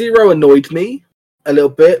 Zero annoyed me a little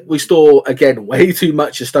bit. We saw again way too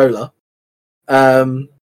much Stola. I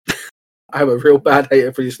have a real bad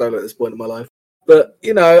hater for Stola at this point in my life. But,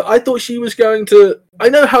 I thought she was going to... I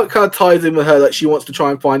know how it kind of ties in with her that she wants to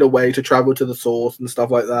try and find a way to travel to the source and stuff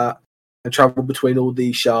like that. And travel between all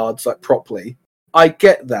these shards, like, properly. I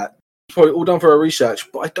get that. It's probably all done for her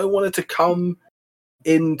research. But I don't want it to come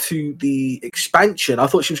into the expansion. I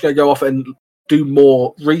thought she was going to go off and do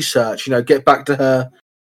more research. Get back to her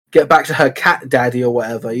cat daddy or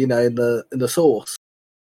whatever, in the source.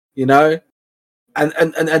 And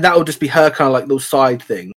that will just be her kind of like little side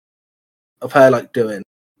thing of her like doing.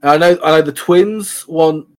 And I know the twins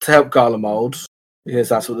want to help Garlemald because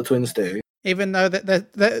that's what the twins do. Even though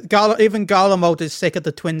even Garlemald is sick of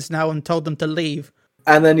the twins now and told them to leave.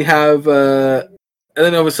 And then you have,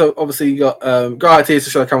 obviously you got Grahatia is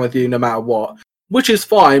just going to come with you no matter what, which is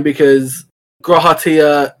fine because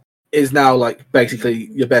Grahatia is now like basically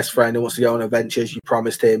your best friend and wants to go on adventures. You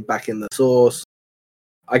promised him back in the source.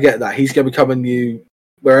 I get that. He's going to be coming you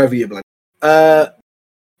wherever you're like.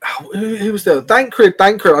 Who was there? Thancred.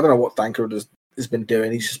 I don't know what Thancred has been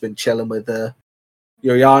doing. He's just been chilling with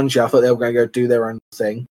Urianja. I thought they were going to go do their own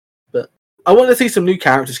thing. But I want to see some new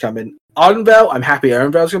characters come in. Ardenvale, I'm happy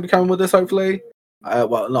Ardenvale's going to be coming with us, hopefully.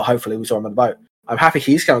 Well, not hopefully, we saw him on the boat. I'm happy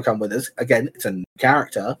he's going to come with us. Again, it's a new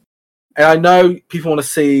character. And I know people want to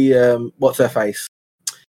see, what's her face?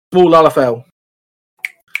 Small Lalafell.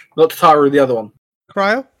 Not Tataru, the other one.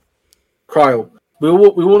 Cryo. We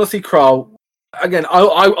want to see Kryle. Again,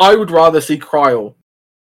 I would rather see Kryle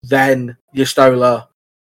than Yestola,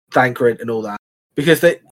 Thancred, and all that. Because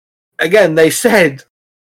they said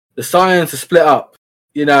the Scions are split up.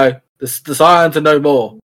 The Scions are no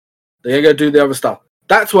more. They're going to go do the other stuff.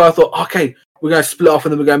 That's why I thought, okay, we're going to split off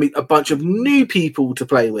and then we're going to meet a bunch of new people to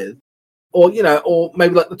play with. Or, or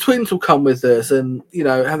maybe like the twins will come with us and,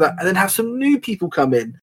 have that, and then have some new people come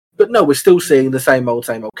in. But no, we're still seeing the same old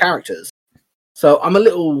characters. So I'm a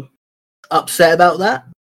little upset about that.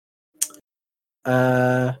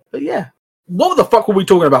 But yeah. What the fuck were we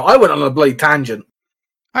talking about? I went on a bloody tangent.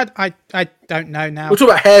 I don't know now. We're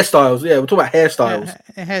talking about hairstyles. Yeah, we're talking about hairstyles.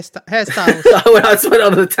 Hairstyles. I just went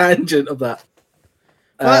on a tangent of that.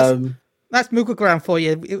 Well, that's Moogle Go Round for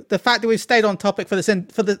you. The fact that we've stayed on topic for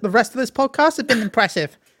the rest of this podcast has been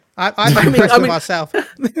impressive. I'm impressed with myself.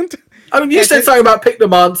 You said something about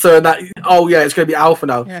Pictomancer and that. Oh yeah, it's going to be Alpha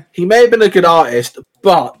now. Yeah. He may have been a good artist,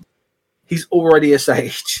 but he's already a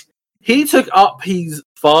sage. He took up his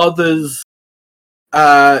father's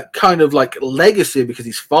kind of like legacy because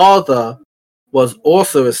his father was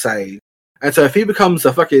also a sage, and so if he becomes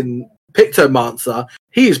a fucking Pictomancer,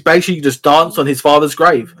 he is basically just danced on his father's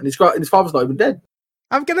grave, and his father's not even dead.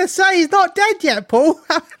 I'm gonna say he's not dead yet, Paul.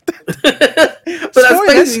 But that's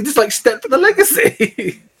basically just like step to the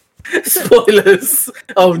legacy. Spoilers.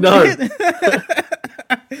 Oh no.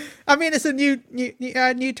 I mean, it's a new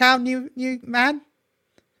town, new man.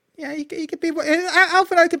 Yeah, he could be.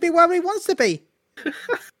 Alphino could be wherever he wants to be.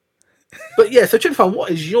 But yeah, so Chinfan,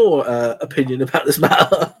 what is your opinion about this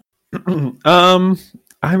matter?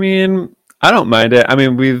 I mean, I don't mind it. I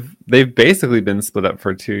mean, they've basically been split up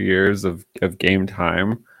for 2 years of game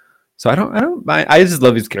time, so I don't mind. I just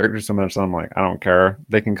love these characters so much. So I'm like, I don't care.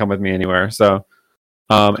 They can come with me anywhere. So,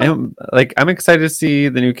 and like, I'm excited to see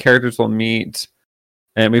the new characters we'll meet,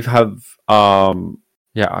 and is it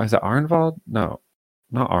Arenvald? No,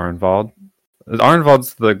 not Arenvald.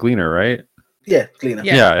 Arenvald's the Gleaner, right? Yeah, Gleaner.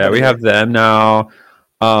 Yeah. We have them now.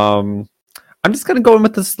 I'm just gonna go in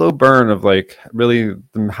with the slow burn of like really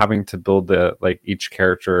them having to build each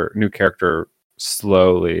new character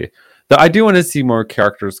slowly. Though I do want to see more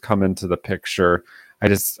characters come into the picture. I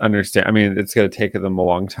just understand. I mean, it's going to take them a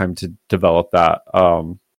long time to develop that. I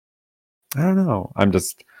don't know.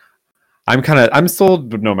 I'm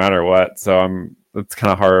sold no matter what. So it's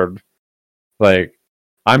kind of hard. Like,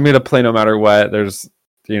 I'm going to play no matter what. There's,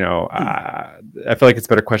 I feel like it's a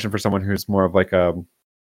better question for someone who's more of like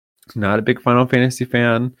not a big Final Fantasy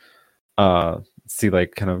fan. See,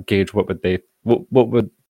 like, kind of gauge what would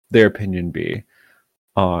their opinion be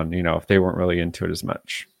on, if they weren't really into it as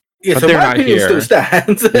much. Yeah, but so my opinion still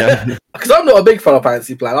stands. Because I'm not a big Final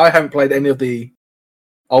Fantasy player. I haven't played any of the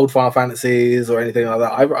old Final Fantasies or anything like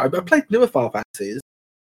that. I played newer Final Fantasies,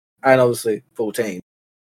 and obviously 14.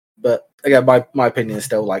 But again, my opinion is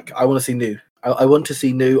still like, I want to see new. I want to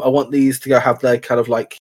see new. I want these to go have their kind of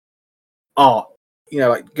like art,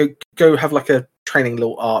 like go have like a training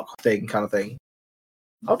little arc thing kind of thing.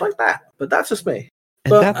 I'd like that, but that's just me.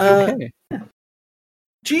 And that's okay.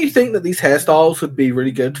 Do you think that these hairstyles would be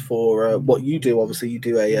really good for what you do? Obviously, you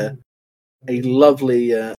do a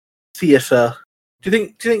lovely theatre. Do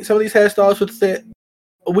you think some of these hairstyles would fit?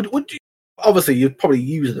 Or would you? Obviously, you'd probably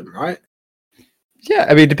use them, right? Yeah,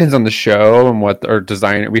 I mean, it depends on the show and what our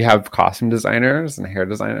designer. We have costume designers and hair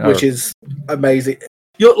designers, which is amazing.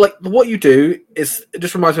 You're like, what you do is, it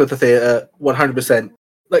just reminds me of the theatre 100%.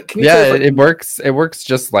 Like, can you it works. It works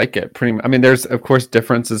just like it. Pretty much. I mean, there's of course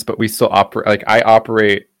differences, but we still operate. Like,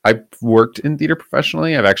 I've worked in theater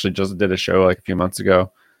professionally. I've actually just did a show like a few months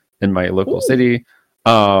ago in my local city.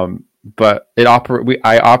 But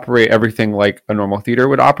I operate everything like a normal theater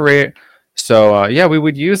would operate. So we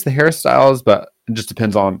would use the hairstyles, but it just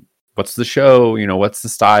depends on what's the show. What's the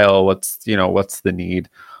style? What's the need.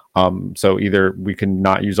 So either we can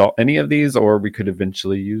not use any of these, or we could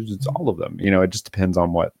eventually use all of them. It just depends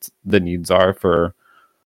on what the needs are for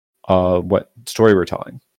what story we're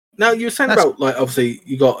telling. Now, you were saying about, like, obviously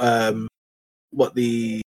you got what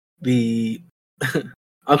the it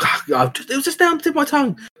was just down to my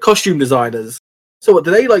tongue. Costume designers. So what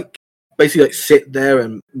do they like? Basically, like, sit there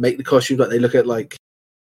and make the costumes. Like, they look at like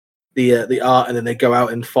the art, and then they go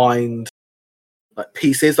out and find like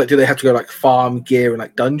pieces. Like, do they have to go like farm gear and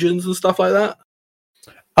like dungeons and stuff like that?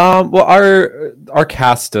 Well, our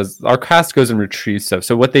cast goes and retrieves stuff.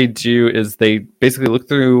 So what they do is they basically look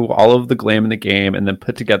through all of the glam in the game and then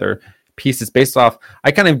put together pieces based off.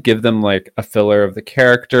 I kind of give them like a filler of the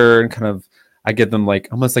character, and kind of I give them like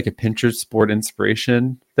almost like a Pinterest board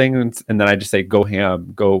inspiration thing, and then I just say, go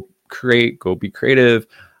ham, go create, go be creative.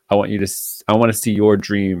 I want to see your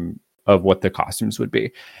dream of what the costumes would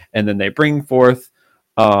be, and then they bring forth.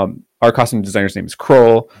 Our costume designer's name is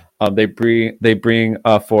Kroll. They bring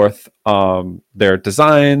forth their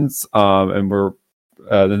designs, and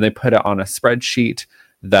then they put it on a spreadsheet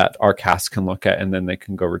that our cast can look at, and then they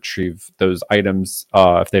can go retrieve those items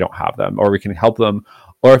if they don't have them, or we can help them,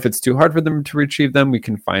 or if it's too hard for them to retrieve them, we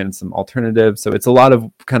can find some alternatives. So it's a lot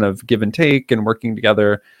of kind of give and take and working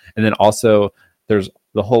together. And then also there's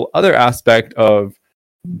the whole other aspect of,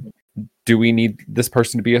 do we need this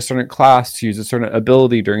person to be a certain class to use a certain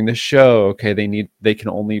ability during the show? Okay, they can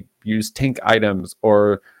only use tank items,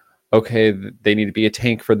 or okay, they need to be a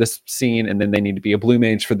tank for this scene, and then they need to be a blue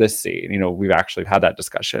mage for this scene. We've actually had that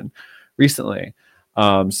discussion recently.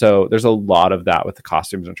 So there's a lot of that with the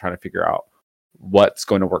costumes and trying to figure out what's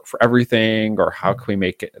going to work for everything, or how can we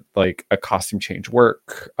make it like a costume change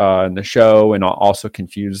work in the show, and also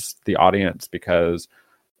confuse the audience, because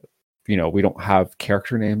we don't have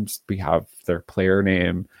character names, we have their player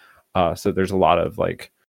name. So there's a lot of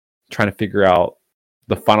like trying to figure out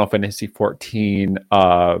the Final Fantasy 14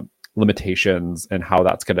 limitations and how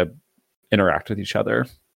that's going to interact with each other.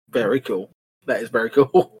 Very cool. That is very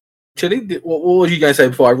cool. Chili, what were you going to say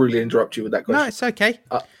before I really interrupt you with that question? No, it's okay.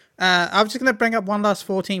 I was just going to bring up one last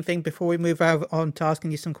 14 thing before we move on to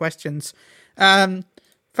asking you some questions.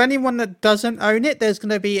 For anyone that doesn't own it, there's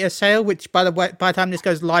going to be a sale, which by the time this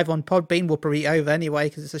goes live on Podbean will probably be over anyway,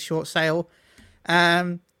 because it's a short sale.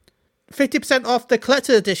 50% off the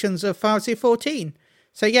collector's editions of Final Fantasy 14.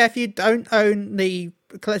 So yeah, if you don't own the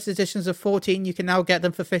collector's editions of 14, you can now get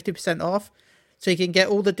them for 50% off. So you can get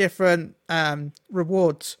all the different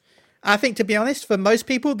rewards. I think, to be honest, for most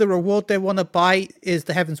people, the reward they want to buy is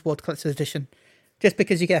the Heaven's Ward collector's edition, just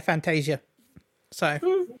because you get Fantasia. So...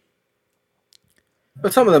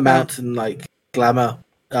 But some of the mounts and like glamour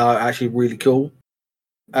are actually really cool.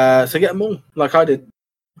 So get them all, like I did.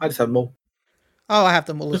 I just have them all. Oh, I have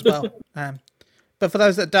them all as well. But for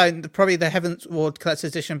those that don't, probably the Heaven's Ward collector's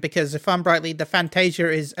edition, because if I'm rightly, the Fantasia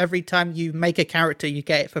is every time you make a character, you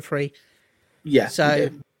get it for free. Yeah. So,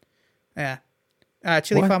 yeah.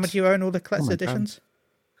 Chili Farmer, do you own all the collector's editions?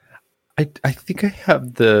 I think I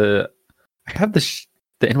have the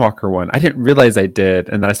the Endwalker one. I didn't realize I did,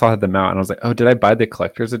 and then I saw the mount, and I was like, "Oh, did I buy the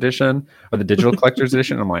collector's edition or the digital collector's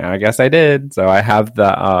edition?" I'm like, "I guess I did." So I have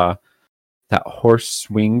the that horse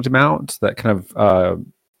winged mount, that kind of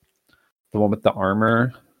the one with the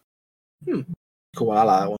armor. Cool, I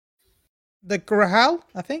like that one. The Grahal,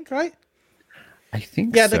 I think, right? I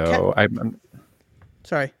think so.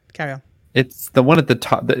 Sorry, carry on. It's the one at the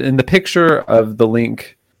top in the picture of the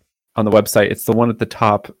link on the website. It's the one at the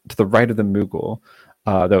top to the right of the Moogle.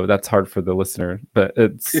 Though that's hard for the listener, but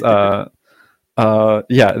it's yeah,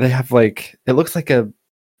 they have like, it looks like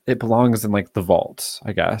it belongs in like the vault,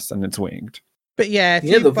 I guess, and it's winged. But yeah, if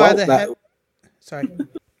you buy the sorry.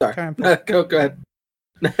 Go ahead.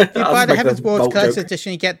 If you buy the Heaven's Ward Collector's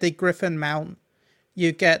Edition, you get the Griffin mount,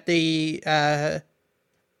 you get the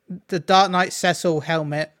Dark Knight Cecil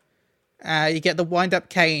helmet, you get the wind-up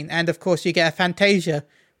cane, and of course you get a Fantasia,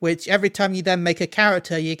 which every time you then make a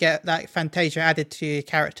character, you get that Fantasia added to your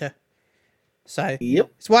character. So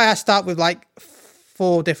it's why I start with like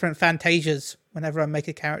 4 different Fantasias whenever I make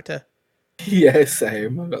a character. Yeah,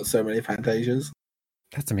 same. I've got so many Fantasias.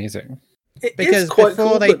 That's amazing. Because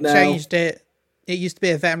before they changed it, it used to be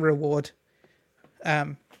a veteran reward.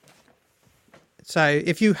 So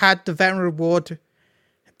if you had the veteran reward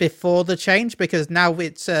before the change, because now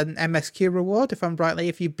it's an MSQ reward, if I'm rightly,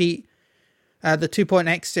 if you beat the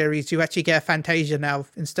 2.x series, you actually get a Fantasia now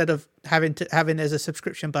instead of having as a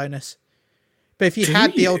subscription bonus. But if you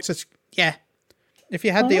had the old if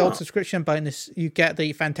you had the old subscription bonus, you get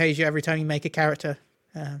the Fantasia every time you make a character.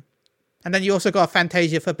 And then you also got a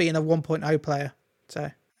Fantasia for being a 1.0 player.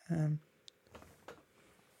 So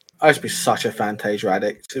I used to be such a Fantasia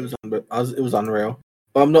addict. It was unreal.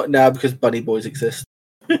 But I'm not now because Bunny Boys exist.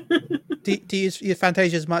 Do you use your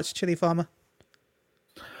Fantasia as much, Chili Farmer?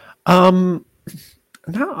 Not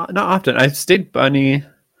often. I've stayed Bunny.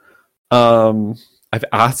 I've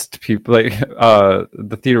asked people, like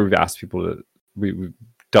the theater. We've asked people to. We've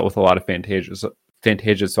dealt with a lot of Fantasias. So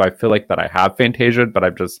I feel like that I have Fantasia,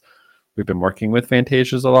 but we've been working with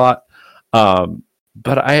Fantasias a lot.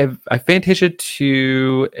 But I Fantasiaed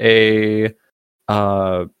to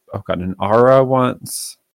an Aura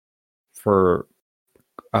once for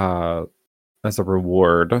as a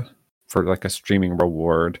reward, for like a streaming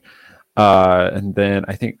reward. And then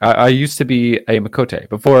I think I used to be a Makote.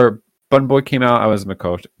 Before Bun Boy came out, I was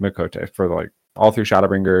Makote for like all through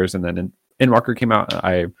Shadowbringers, and then Endwalker came out,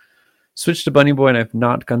 I switched to Bunny Boy, and I've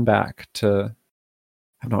not gone back.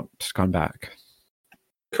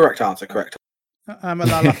 Correct answer. Correct. I'm a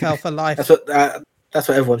Lalafell for life. That's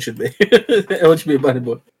what everyone should be. Everyone should be a Bunny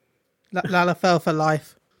Boy. Lalafell for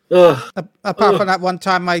life. Apart from that one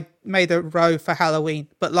time I made a row for Halloween,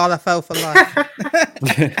 but Lalafell for life.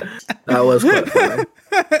 That was quite funny.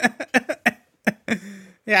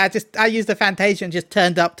 Yeah, I used the Fantasia and just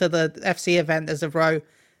turned up to the FC event as a row.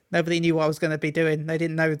 Nobody knew what I was going to be doing. They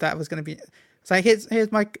didn't know that was going to be. It's like,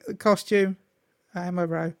 here's my costume. I am a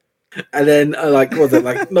row. And then,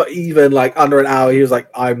 not even like under an hour, he was like,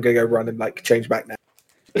 "I'm gonna go run and like change back now."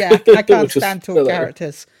 Yeah, I can't stand tall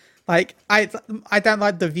characters. Like I don't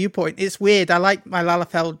like the viewpoint. It's weird. I like my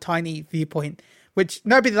Lalafell tiny viewpoint, which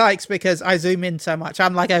nobody likes because I zoom in so much.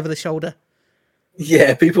 I'm like over the shoulder.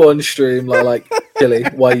 Yeah, people on stream like Chili,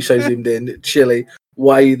 why are you so zoomed in? Chili,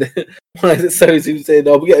 why is it so zoomed in?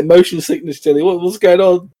 Oh, we get motion sickness, Chili. What's going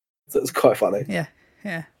on? So it's quite funny.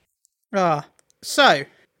 Yeah. So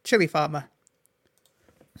Chili Farmer,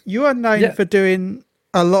 you are known for doing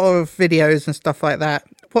a lot of videos and stuff like that.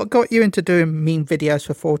 What got you into doing meme videos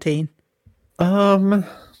for 14? I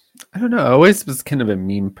don't know. I always was kind of a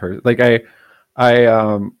meme person. Like I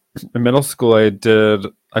in middle school,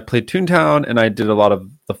 I played Toontown, and I did a lot of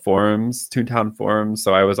the forums, Toontown forums.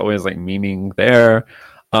 So I was always like memeing there.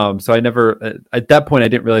 So I never, at that point, I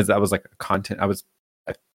didn't realize that I was like content. I was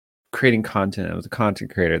creating content. I was a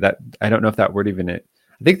content creator. That I don't know if that word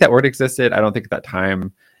I think that word existed. I don't think at that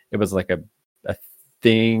time it was like a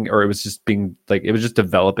thing, or it was just being like, it was just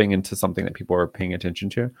developing into something that people were paying attention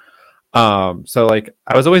to. So like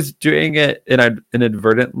I was always doing it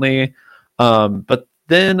inadvertently. But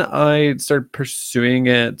then I started pursuing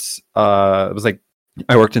it. It was like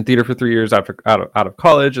I worked in theater for 3 years out of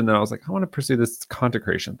college, and then I was like, I want to pursue this content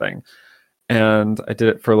creation thing. And I did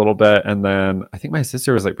it for a little bit, and then I think my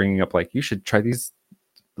sister was like bringing up like, you should try these,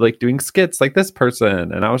 like doing skits like this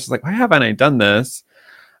person. And I was just like, why haven't I done this?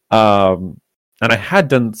 And I had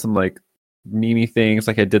done some like meme things.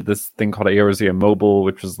 Like I did this thing called Eorzea Mobile,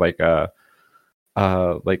 which was like a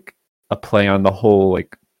play on the whole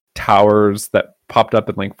like towers that popped up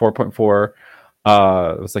in like 4.4.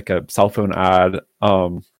 It was like a cell phone ad.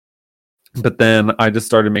 But then I just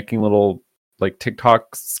started making little like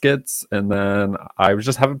TikTok skits, and then I was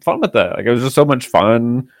just having fun with it. Like it was just so much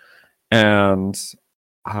fun, and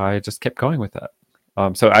I just kept going with it.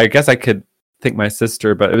 So I guess I could thank my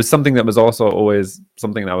sister, but it was something that was also always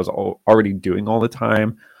something that I was already doing all the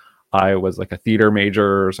time. I was like a theater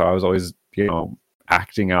major, so I was always,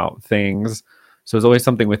 acting out things. So it was always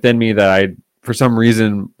something within me that I, for some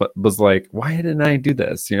reason, was like, why didn't I do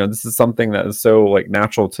this? This is something that is so like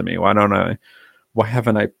natural to me. Why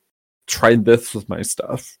haven't I tried this with my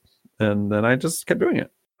stuff? And then I just kept doing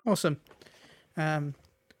it. Awesome. By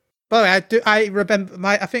the way, I remember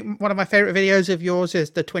I think one of my favorite videos of yours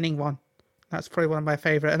is the twinning one. That's probably one of my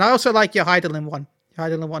favorite. And I also like your Heidelin one. Your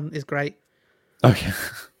Heidelin one is great. Okay.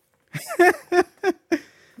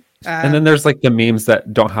 And then there's like the memes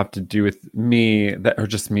that don't have to do with me, that are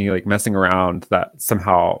just me like messing around, that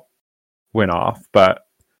somehow went off. But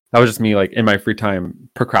that was just me like in my free time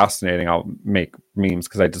procrastinating. I'll make memes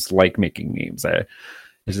because I just like making memes.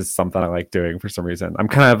 It's just something I like doing for some reason. I'm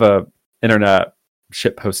kind of a internet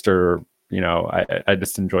shit poster. I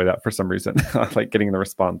just enjoy that for some reason. I like getting the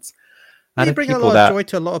response. You bring a lot of joy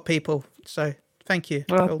to a lot of people. So thank you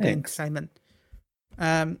for all the entertainment.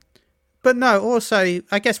 But no, also,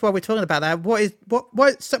 I guess while we're talking about that, what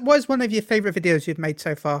is one of your favorite videos you've made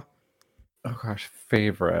so far? Oh gosh,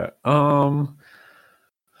 favorite. I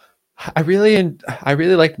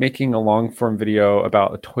really liked making a long form video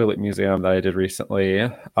about a toilet museum that I did recently.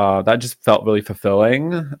 That just felt really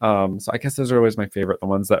fulfilling. So I guess those are always my favorite, the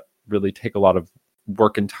ones that really take a lot of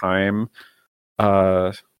work and time.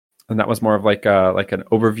 And that was more of like an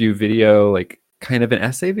overview video, like kind of an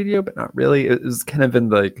essay video, but not really. It was kind of in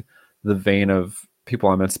the vein of people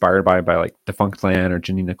I'm inspired by like Defunct Land or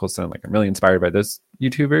Ginny Nicholson. Like I'm really inspired by those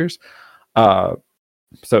YouTubers. So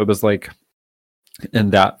it was like in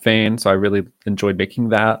that vein. So I really enjoyed making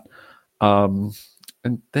that. And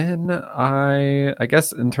then I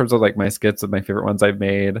guess in terms of like my skits of my favorite ones I've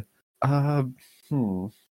made, it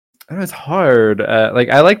was hard. Like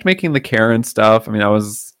I liked making the Karen stuff. I mean, that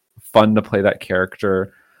was fun to play that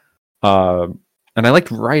character. And I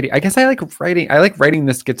liked writing. I guess I like writing. I like writing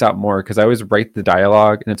the skits out more because I always write the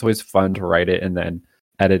dialogue, and it's always fun to write it and then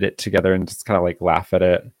edit it together and just kind of like laugh at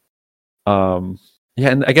it. Yeah,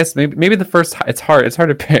 and I guess maybe the first. It's hard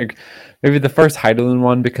to pick. Maybe the first Heidelin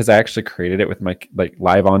one, because I actually created it with my like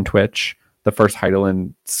live on Twitch. The first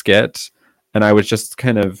Heidelin skit, and I was just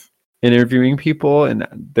kind of interviewing people, and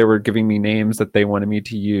they were giving me names that they wanted me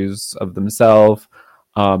to use of themselves.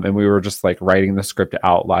 And we were just like writing the script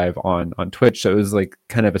out live on Twitch. So it was like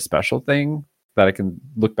kind of a special thing that I can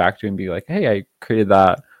look back to and be like, hey, I created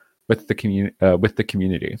that with the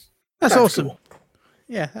community. That's awesome. Cool.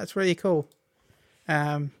 Yeah, that's really cool.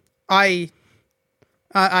 I'm a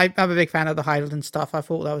big fan of the Heidelin stuff. I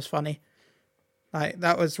thought that was funny. Like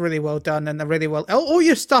that was really well done, and really well. All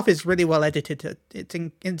your stuff is really well edited.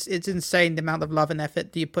 It's insane the amount of love and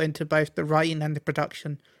effort that you put into both the writing and the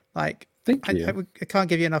production. Like, thank you. I can't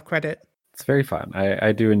give you enough credit. It's very fun.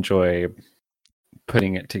 I do enjoy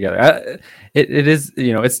putting it together. It is,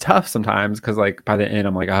 it's tough sometimes because like by the end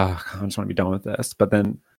I'm like, oh, I just want to be done with this. But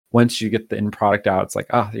then once you get the end product out, it's like,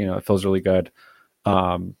 it feels really good.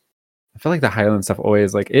 I feel like the Highland stuff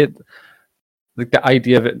always like the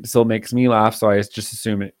idea of it still makes me laugh. So I just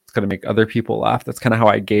assume it's going to make other people laugh. That's kind of how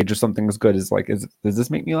I gauge if something's good, is like, does this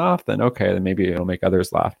make me laugh? Then okay, then maybe it'll make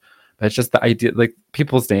others laugh. It's just the idea, like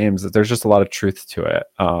people's names, there's just a lot of truth to it.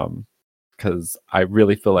 Because I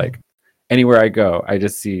really feel like anywhere I go, I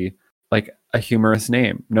just see like a humorous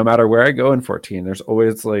name. No matter where I go in 14, there's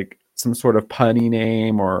always like some sort of punny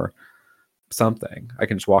name or something. I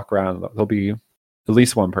can just walk around. There'll be at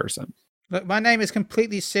least one person. Look, my name is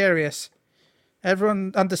completely serious.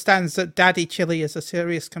 Everyone understands that Daddy Chili is a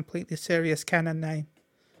completely serious canon name.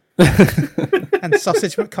 And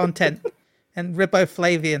Sausage McContent and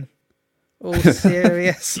Riboflavian. All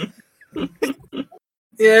serious.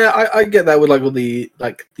 Yeah, I get that with like all the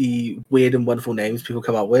weird and wonderful names people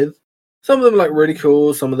come up with. Some of them are like really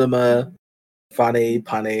cool. Some of them are funny,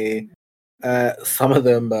 punny. Some of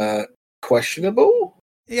them are questionable.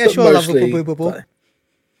 Yeah, sure, lovable.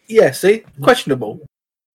 Yeah, see, questionable.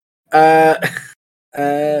 Yeah,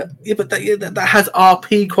 but that has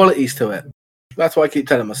RP qualities to it. That's why I keep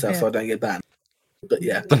telling myself so I don't get banned. But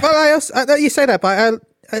yeah. Well, you say that, but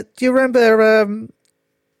do you remember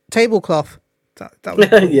Tablecloth? That was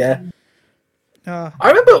cool. Yeah. I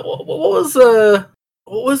remember what was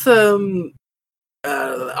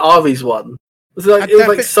Arvy's one? Was it like it was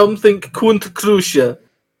like something Kunt Crusher?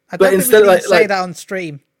 I don't think we can say that on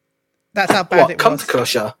stream. That's how bad it was. Cunt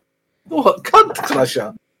Crusher. What? Cunt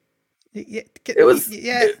Crusher? It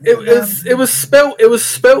was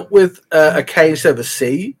spelt with a K instead of a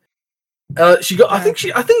C. She got. I think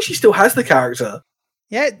she still has the character.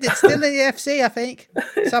 Yeah, it's still in the FC. I think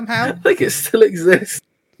somehow. I think it still exists.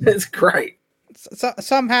 It's great.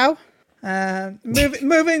 Somehow,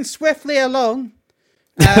 moving swiftly along.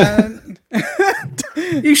 I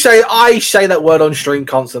say that word on stream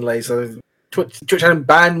constantly, so Twitch hasn't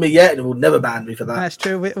banned me yet, and it will never ban me for that. That's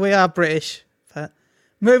true. We are British. But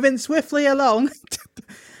moving swiftly along.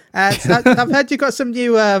 I've heard you've got some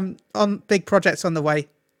new on big projects on the way.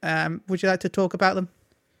 Would you like to talk about them?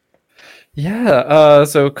 Yeah.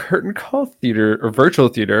 So Curtain Call Theater or Virtual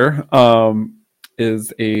Theater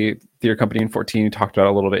is a theater company in 14. We talked about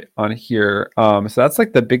a little bit on here. So that's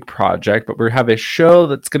like the big project, but we have a show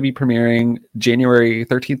that's going to be premiering January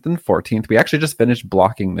 13th and 14th. We actually just finished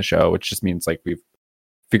blocking the show, which just means like we've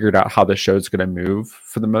figured out how the show is going to move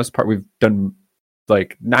for the most part. We've done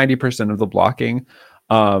like 90% of the blocking.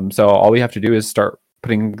 So all we have to do is start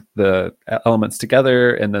putting the elements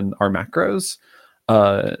together and then our macros,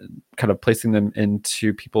 kind of placing them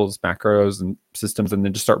into people's macros and systems, and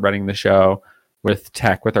then just start running the show with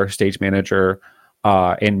tech, with our stage manager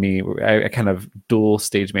and me. I kind of dual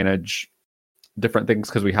stage manage different things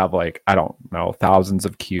because we have like, I don't know, thousands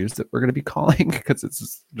of cues that we're going to be calling because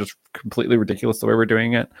it's just completely ridiculous the way we're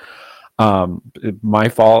doing it. My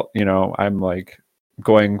fault, I'm like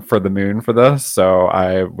going for the moon for this.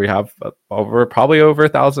 So we have probably over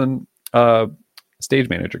 1,000 stage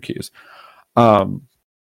manager cues.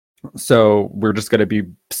 So we're just going to be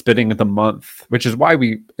spinning the month, which is why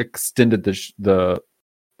we extended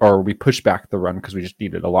we pushed back the run, because we just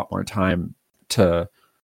needed a lot more time to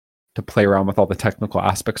play around with all the technical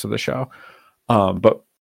aspects of the show. But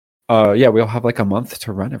we'll have like a month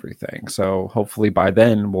to run everything. So hopefully by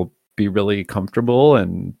then we'll be really comfortable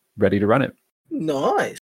and ready to run it.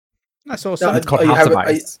 Nice. That's awesome. It's called House of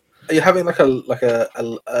Ice. Are you having like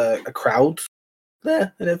a crowd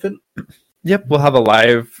there and everything? Yep, we'll have a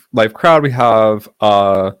live crowd. We have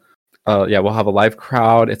we'll have a live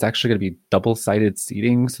crowd. It's actually going to be double-sided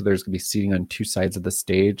seating, so there's going to be seating on two sides of the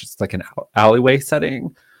stage. It's like an alleyway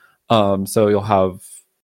setting. So you'll have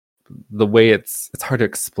the way it's hard to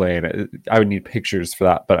explain. I would need pictures for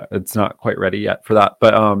that, but it's not quite ready yet for that.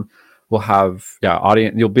 But we'll have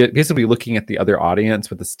audience. You'll be basically looking at the other audience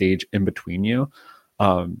with the stage in between you.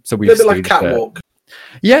 So we like a catwalk.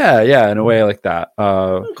 Yeah, in a way like that.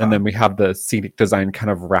 Okay. And then we have the scenic design kind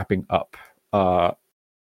of wrapping up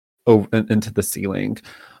into the ceiling.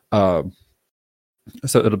 So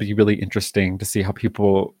it'll be really interesting to see how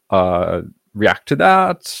people react to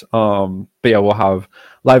that. But yeah, we'll have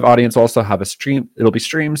live audience. We'll also have a stream. It'll be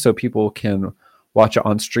streamed so people can watch it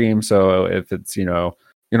on stream. So if it's, you're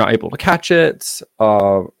not able to catch it,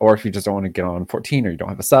 or if you just don't want to get on 14 or you don't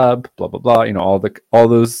have a sub, blah, blah, blah, all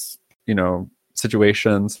those,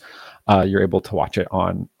 situations, you're able to watch it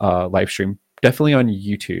on live stream, definitely on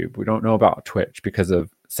YouTube. We don't know about Twitch because of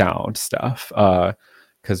sound stuff,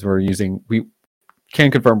 because we can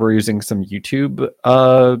confirm we're using some YouTube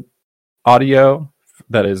audio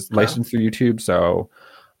that is licensed through YouTube. So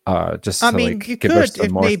you could,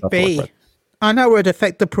 if need be. I know it would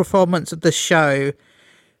affect the performance of the show,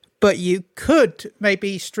 but you could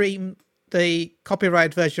maybe stream the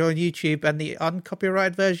copyright version on YouTube and the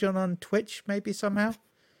uncopyrighted version on Twitch, maybe somehow.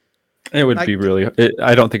 It would be really.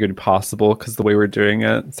 I don't think it would be possible because the way we're doing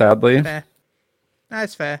it, sadly. Fair.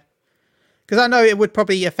 That's fair. Because I know it would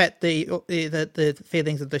probably affect the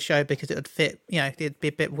feelings of the show because it would fit. It'd be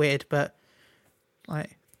a bit weird, but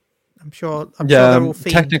like, I'm sure they're all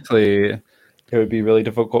technically, it would be really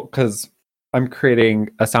difficult because I'm creating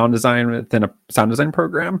a sound design within a sound design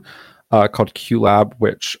program called QLab,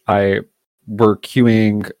 which we're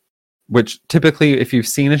queuing, which typically if you've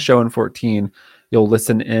seen a show in 14, you'll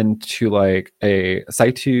listen into like a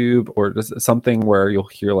SciTube or just something where you'll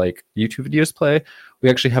hear like YouTube videos play. We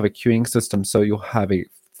actually have a queuing system, so you'll have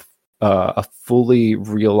a fully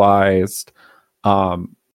realized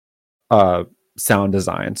sound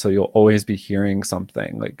design. So you'll always be hearing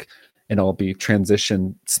something like, and it'll be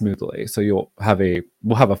transitioned smoothly. So we'll have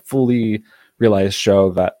a fully realized show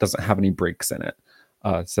that doesn't have any breaks in it.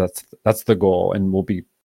 So that's the goal, and we'll be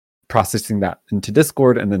processing that into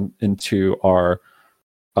Discord and then into our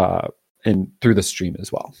through the stream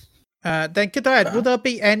as well. Then could I add, will there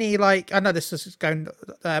be any I know this is going,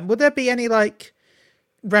 will there be any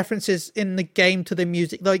references in the game to the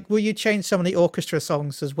music? Will you change some of the orchestra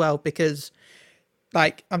songs as well? Because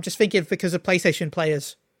I'm just thinking because of PlayStation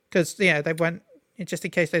players, because they went just in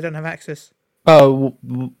case they don't have access.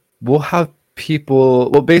 We'll have people.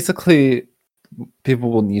 Well, basically,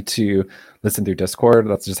 People will need to listen through Discord.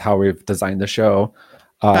 That's just how we've designed the show.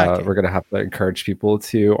 We're going to have to encourage people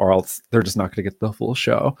to, or else they're just not going to get the full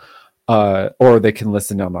show. Or they can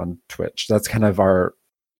listen down on Twitch. That's kind of our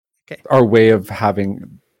way of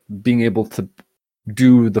being able to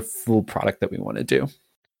do the full product that we want to do.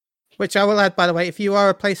 Which I will add, by the way, if you are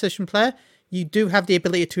a PlayStation player, you do have the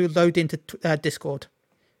ability to load into Discord.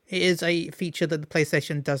 It is a feature that the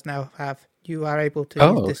PlayStation does now have. You are able to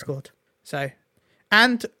use Discord. So,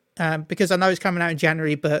 and because I know it's coming out in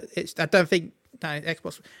January, but I don't think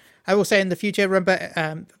Xbox. I will say in the future, remember,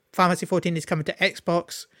 Final Fantasy 14 is coming to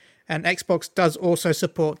Xbox, and Xbox does also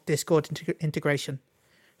support Discord integration.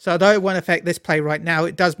 So although it won't affect this play right now,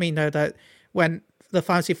 it does mean though that when the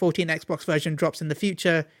Final Fantasy 14 Xbox version drops in the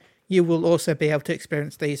future, you will also be able to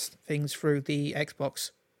experience these things through the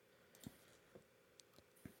Xbox.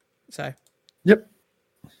 So, yep.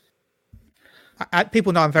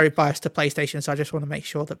 People know I'm very biased to PlayStation, so I just want to make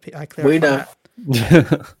sure that I clarify that.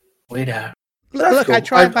 We know. Look, cool. I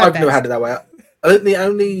tried my I've best. never had it that way. I think the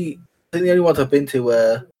only ones I've been to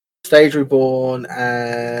were Stage Reborn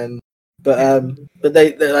but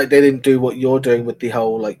they didn't do what you're doing with the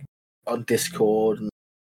whole like on Discord and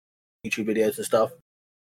YouTube videos and stuff.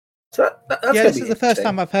 So that's this is the first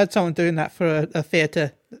time I've heard someone doing that for a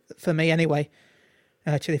theatre, for me anyway.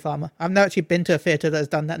 Chili Farmer. I've not actually been to a theatre that has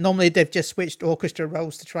done that. Normally they've just switched orchestra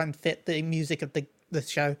roles to try and fit the music of the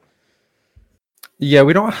show. Yeah,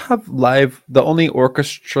 we don't have live. The only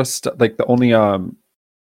orchestra stuff, like the only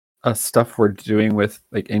stuff we're doing with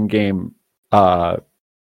like in-game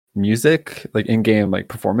music, like in-game like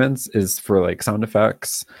performance, is for like sound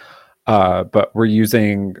effects. But we're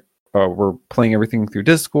playing everything through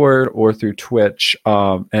Discord or through Twitch,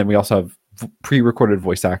 and we also have pre-recorded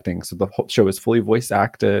voice acting, so the whole show is fully voice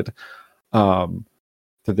acted through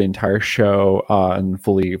the entire show, and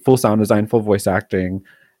full sound design, full voice acting,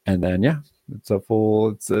 and then it's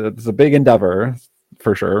a big endeavor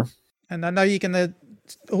for sure. And I know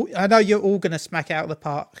you're all gonna smack it out of the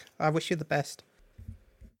park. I wish you the best.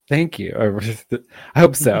 Thank you. I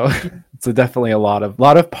hope so. It's definitely a lot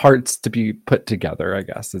of parts to be put together, I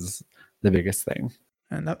guess, is the biggest thing.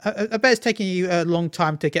 And I bet it's taking you a long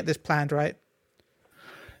time to get this planned, right?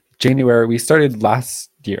 January. We started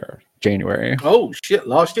last year, January. Oh shit!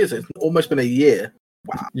 Last year, so it's almost been a year.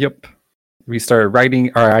 Wow. Yep. I started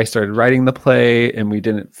writing the play, and I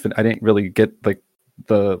didn't really get like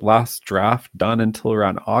the last draft done until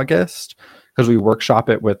around August, because we workshop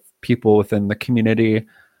it with people within the community.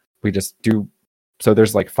 We just do. So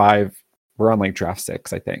there's like 5. We're on like draft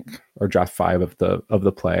 6, I think, or draft 5 of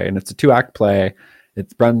the play, and it's a 2-act play.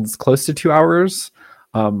 It runs close to 2 hours,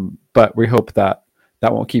 but we hope that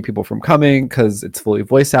won't keep people from coming because it's fully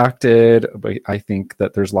voice acted. But I think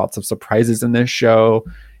that there's lots of surprises in this show.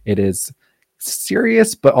 It is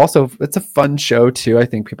serious, but also it's a fun show too. I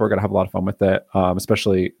think people are gonna have a lot of fun with it,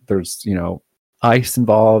 especially there's ice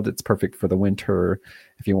involved. It's perfect for the winter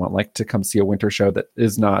if you want like to come see a winter show that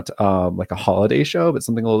is not like a holiday show, but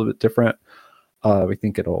something a little bit different. We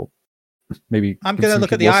think it'll maybe. I'm gonna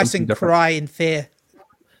look at the ice and cry in fear.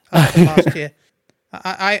 Last year,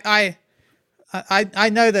 I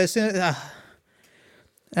know that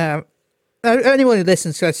anyone who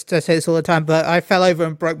listens to us, I say this all the time, but I fell over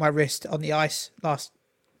and broke my wrist on the ice last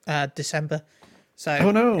December. So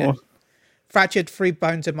oh no, fractured 3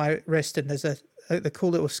 bones in my wrist, and there's a cool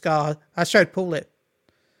little scar. I showed Paul it.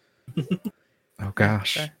 Oh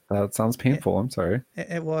gosh, that sounds painful. I'm sorry.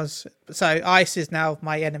 It was. So ice is now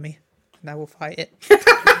my enemy. Now we'll fight it.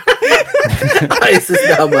 Ice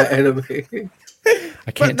is now my enemy.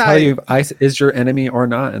 I can't tell you if ice is your enemy or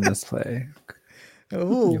not in this play. Ooh.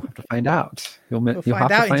 You'll have to find out. You'll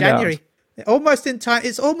find out in January. Almost in time.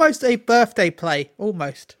 It's almost a birthday play.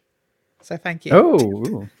 Almost. So thank you.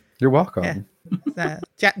 Oh, you're welcome. Yeah.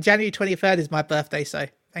 January 23rd is my birthday, so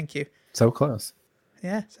thank you. So close.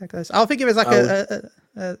 Yeah, so close. I'll think of it as like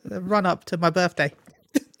a run up to my birthday.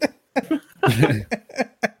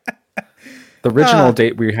 The original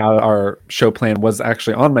date we had our show plan was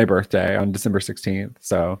actually on my birthday on December 16th.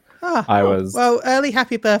 So I was... Well, early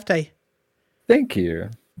happy birthday. Thank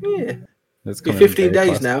you. Yeah. It's 15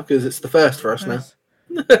 days now because it's the first for us now.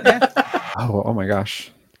 Yeah. Oh my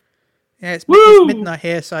gosh. Yeah, it's midnight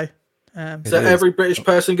here, so... so every British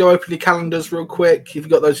person go open your calendars real quick. If you've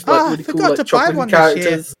got those really cool like chocolate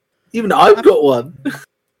characters. Even I've got one. Oh,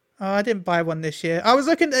 I didn't buy one this year. I was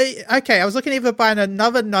looking either buying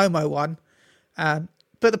another Nomo one.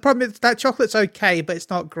 But the problem is that chocolate's okay, but it's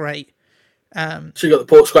not great. So you got the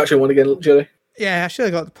pork scratching one again, Joey? Yeah, I should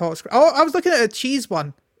have got the pork scratch. Oh, I was looking at a cheese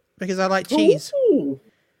one because I like cheese. Ooh.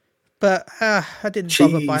 But I didn't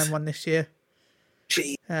bother buying one this year.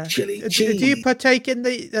 Chili. Do you partake in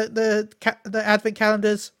the advent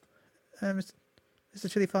calendars, Mr.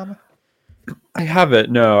 Chili Farmer? I haven't.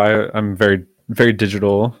 No, I'm very, very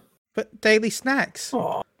digital. But daily snacks.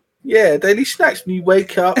 Oh, yeah, daily snacks. When you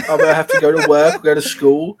wake up, I'm gonna have to go to work, or go to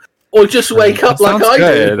school, or just wake up like I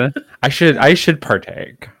do. I should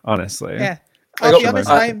partake. Honestly. Yeah. I'll be honest.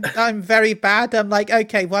 I'm very bad. I'm like,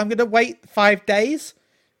 okay, well, I'm gonna wait 5 days,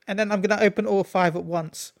 and then I'm gonna open all 5 at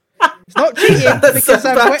once. It's not cheating because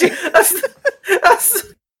that's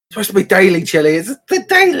supposed to be daily, Chili. It's the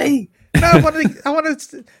daily. No, I want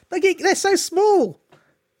to. Like, they're so small.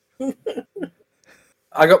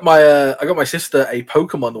 I got my sister a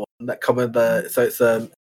Pokemon one that come in the. So it's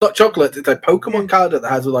not chocolate. It's a Pokemon calendar that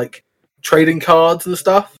has like trading cards and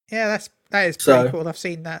stuff. Yeah, that is pretty cool. I've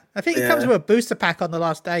seen that. I think it comes with a booster pack on the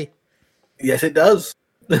last day. Yes, it does.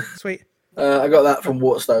 Sweet. I got that from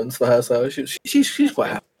Waterstones for her, so she's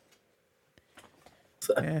quite happy.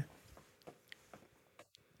 So. Yeah.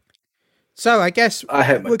 So I guess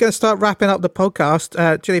we're going to start wrapping up the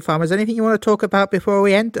podcast. Chili Farmers, anything you want to talk about before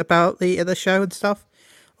we end about the show and stuff,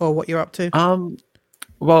 or what you're up to?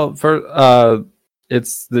 Well, the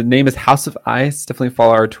name is House of Ice. Definitely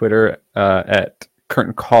follow our Twitter at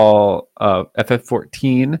Curtain Call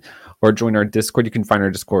FF14, or join our Discord. You can find our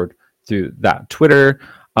Discord through that Twitter.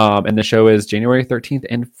 And the show is January 13th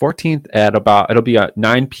and 14th it'll be at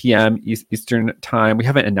 9 p.m. Eastern time. We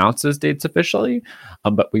haven't announced those dates officially,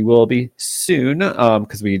 but we will be soon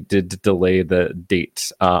because we did delay the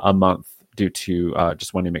date a month due to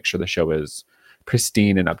just wanting to make sure the show is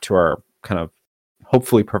pristine and up to our kind of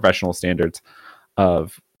hopefully professional standards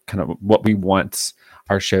of kind of what we want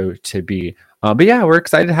our show to be. But yeah, we're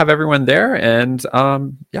excited to have everyone there, and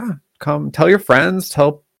come tell your friends,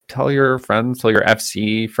 tell your friends, tell your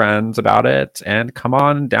FC friends about it, and come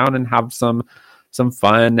on down and have some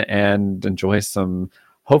fun and enjoy some.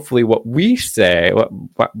 Hopefully, what we say,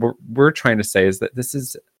 what we're trying to say, is that this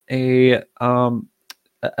is a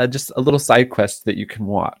just a little side quest that you can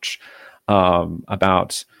watch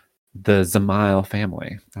about the Zamail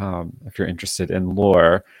family. If you're interested in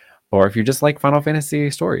lore, or if you just like Final Fantasy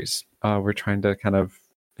stories, we're trying to kind of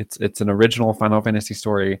it's an original Final Fantasy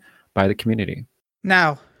story by the community.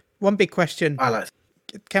 Now, one big question. I like.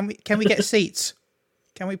 Can we get seats?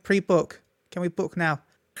 Can we pre-book? Can we book now?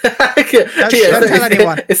 Don't tell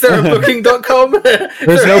anyone. Is there a booking.com?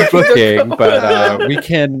 There's no booking, but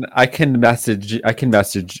I can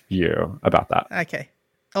message you about that. Okay.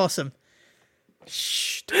 Awesome.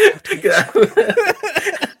 Shh.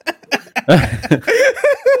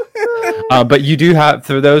 But you do have,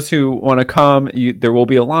 for those who want to come, there will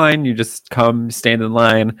be a line. You just come, stand in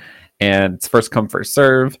line, and it's first come, first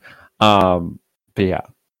serve. But yeah,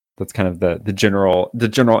 that's kind of the general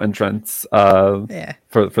entrance for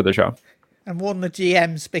the show. And warn the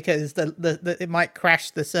GMs because the it might crash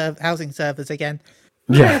the housing servers again.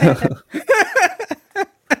 Yeah.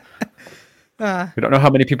 We don't know how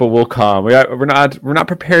many people will come. We're not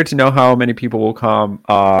prepared to know how many people will come.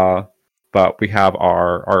 But we have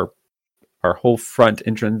our whole front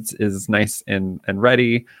entrance is nice and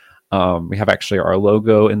ready. We have actually our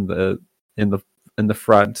logo in the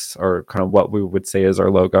front, or kind of what we would say is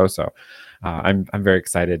our logo. So I'm very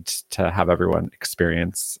excited to have everyone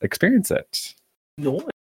experience it. No.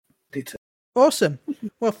 Awesome.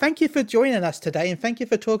 Well, thank you for joining us today, and thank you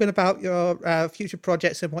for talking about your future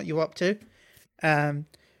projects and what you're up to. I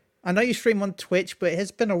know you stream on Twitch, but it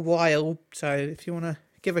has been a while. So if you want to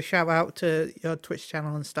give a shout out to your Twitch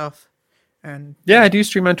channel and stuff. And yeah, I do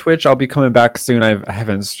stream on Twitch. I'll be coming back soon. I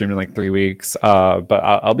haven't streamed in like 3 weeks, but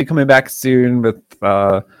I'll be coming back soon with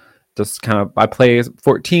just kind of, I play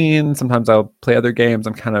 14. Sometimes I'll play other games.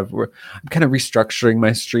 I'm kind of restructuring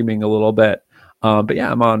my streaming a little bit. But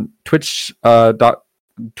yeah, I'm on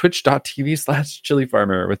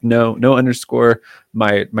twitch.tv/chilifarmer with no underscore.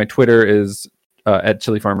 My Twitter is at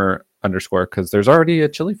chilifarmer_, because there's already a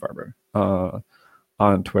Chili Farmer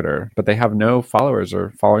on Twitter, but they have no followers or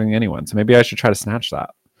following anyone. So maybe I should try to snatch that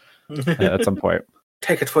at some point.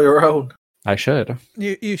 Take it for your own. I should.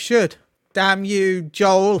 You should. Damn you,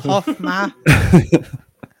 Joel Hoffman. I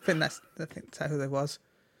think that's who they was.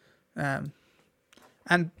 And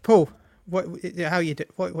Paul, how you do?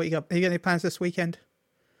 What you got? Have you got any plans this weekend?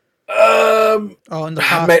 In the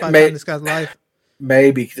past, by the time this goes live.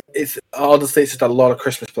 Maybe it's honestly just a lot of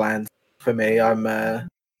Christmas plans for me. I'm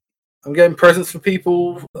getting presents for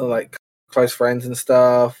people, like close friends and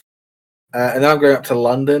stuff, and then I'm going up to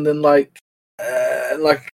London in like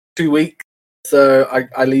 2 weeks. So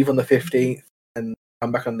I leave on the 15th and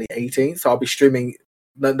I'm back on the 18th. So I'll be streaming.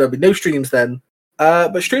 There'll be no streams then.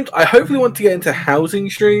 But streams, I hopefully want to get into housing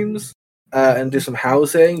streams and do some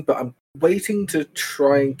housing, but I'm waiting to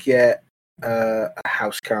try and get a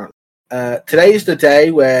house currently. Today is the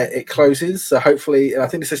day where it closes, so hopefully, and I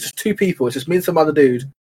think it's just 2 people, it's just me and some other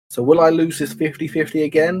dude. So will I lose this 50-50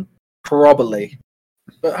 again? Probably.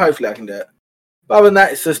 But hopefully I can do it. But other than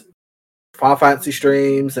that, it's just Final Fantasy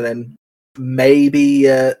streams, and then maybe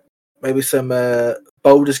some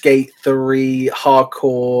Baldur's Gate 3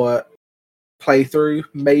 hardcore playthrough,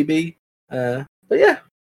 maybe. But yeah,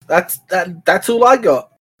 that's all I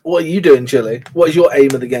got. What are you doing, Chili? What is your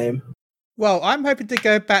aim of the game? Well, I'm hoping to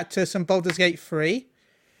go back to some Baldur's Gate 3,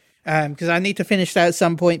 because I need to finish that at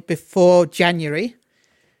some point before January.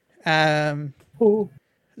 So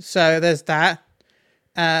there's that.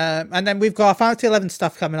 And then we've got our Final Fantasy 11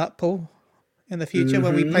 stuff coming up, Paul, in the future,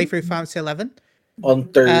 when we play through Final Fantasy 11. On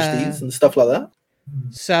Thursdays and stuff like that.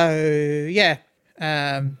 So, yeah.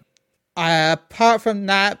 Apart from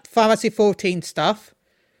that, Final Fantasy 14 stuff.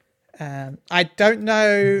 I don't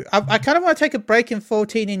know. I kind of want to take a break in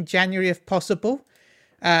 14 in January if possible.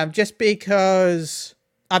 Just because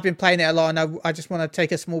I've been playing it a lot, and I just want to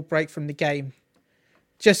take a small break from the game.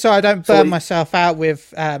 Just so I don't burn myself out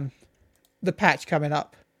with the patch coming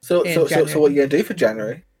up. So what are you going to do for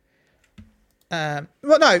January? Well,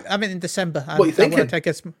 no, I mean in December. What are you thinking?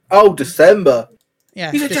 December.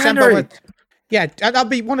 Yeah, December. January. And I'll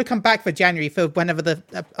want to come back for January for whenever the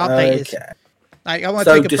update is. Like, I want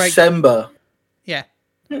to take a break. December. Yeah.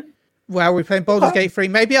 Well, we're playing Baldur's Gate 3.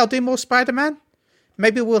 Maybe I'll do more Spider-Man.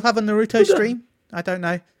 Maybe we'll have a Naruto stream. I don't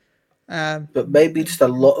know. But maybe just a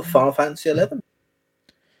lot of Final Fantasy 11.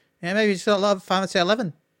 Yeah, maybe just a lot of Final Fantasy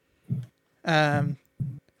 11.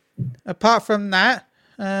 Apart from that,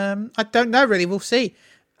 I don't know really. We'll see.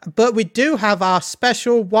 But we do have our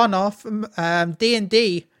special one-off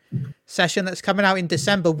D&D session that's coming out in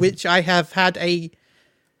December, which I have had a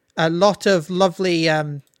lot of lovely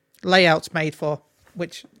layouts made for,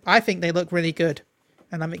 which I think they look really good,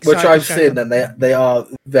 and I'm excited. Which I've seen, and they are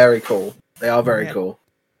very cool. They are very cool.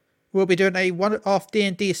 We'll be doing a one-off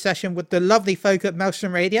D&D session with the lovely folk at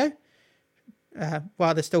Maelstrom Radio.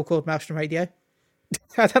 Well, they're still called Maelstrom Radio.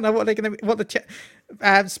 I don't know what they're going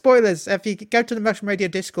to. Spoilers. If you go to the Maelstrom Radio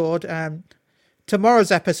Discord,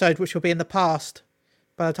 tomorrow's episode, which will be in the past,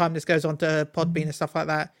 by the time this goes on to Podbean and stuff like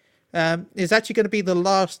that, is actually going to be the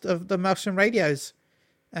last of the Maelstrom Radios.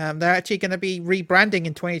 They're actually going to be rebranding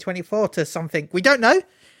in 2024 to something. We don't know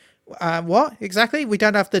what exactly. We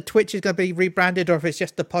don't know if the Twitch is going to be rebranded or if it's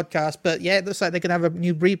just the podcast. But yeah, it looks like they're going to have a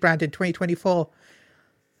new rebrand in 2024.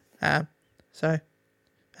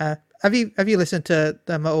 Have you listened to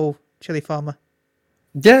them at all, Chili Farmer?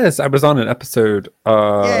 Yes, I was on an episode.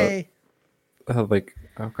 Yay! Like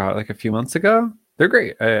a few months ago. They're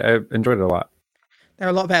great. I enjoyed it a lot. They're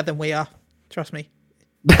a lot better than we are. Trust me.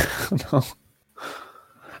 No.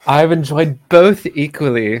 I've enjoyed both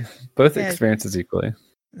equally. Both experiences equally.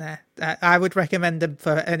 Nah, I would recommend them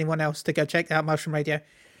for anyone else to go check out Maelstrom Radio.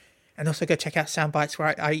 And also go check out Soundbites,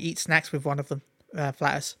 where I eat snacks with one of them.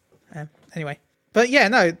 Flatters. Anyway. But yeah,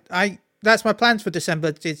 no, that's my plans for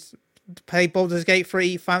December. Is play Baldur's Gate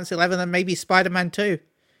 3, Final Fantasy 11, and maybe Spider-Man 2.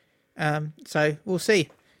 So we'll see.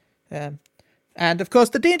 And of course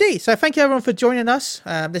the D&D. So thank you everyone for joining us.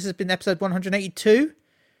 This has been episode 182.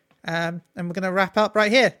 And we're going to wrap up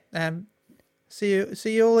right here. See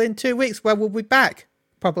you all in 2 weeks, where we'll be back,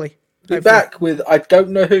 probably. Be back with I don't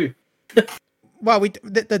know who. Well,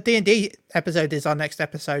 the D&D episode is our next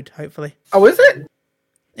episode, hopefully. Oh, is it?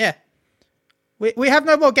 Yeah. We have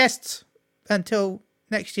no more guests until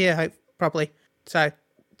next year, probably. So,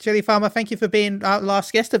 Chili Farmer, thank you for being our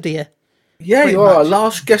last guest of the year. Yeah, you are our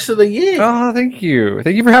last guest of the year. Oh, thank you.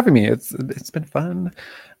 Thank you for having me. It's been fun.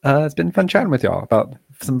 It's been fun chatting with y'all about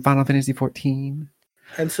some Final Fantasy 14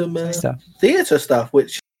 and some theater stuff,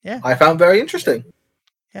 which I found very interesting.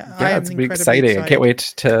 Yeah, it's really exciting. I can't wait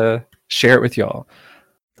to share it with y'all.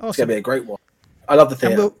 Awesome. It's gonna be a great one. I love the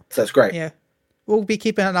theater, so it's great. Yeah, we'll be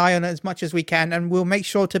keeping an eye on it as much as we can, and we'll make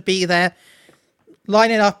sure to be there,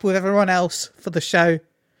 lining up with everyone else for the show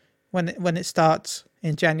when it starts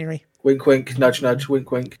in January. Wink, wink, nudge, nudge,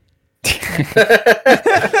 wink, wink.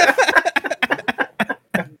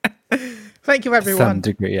 Thank you, everyone. Some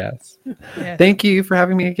degree, yes. Yeah. Thank you for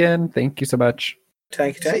having me again. Thank you so much.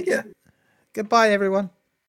 Thank you. Goodbye, everyone.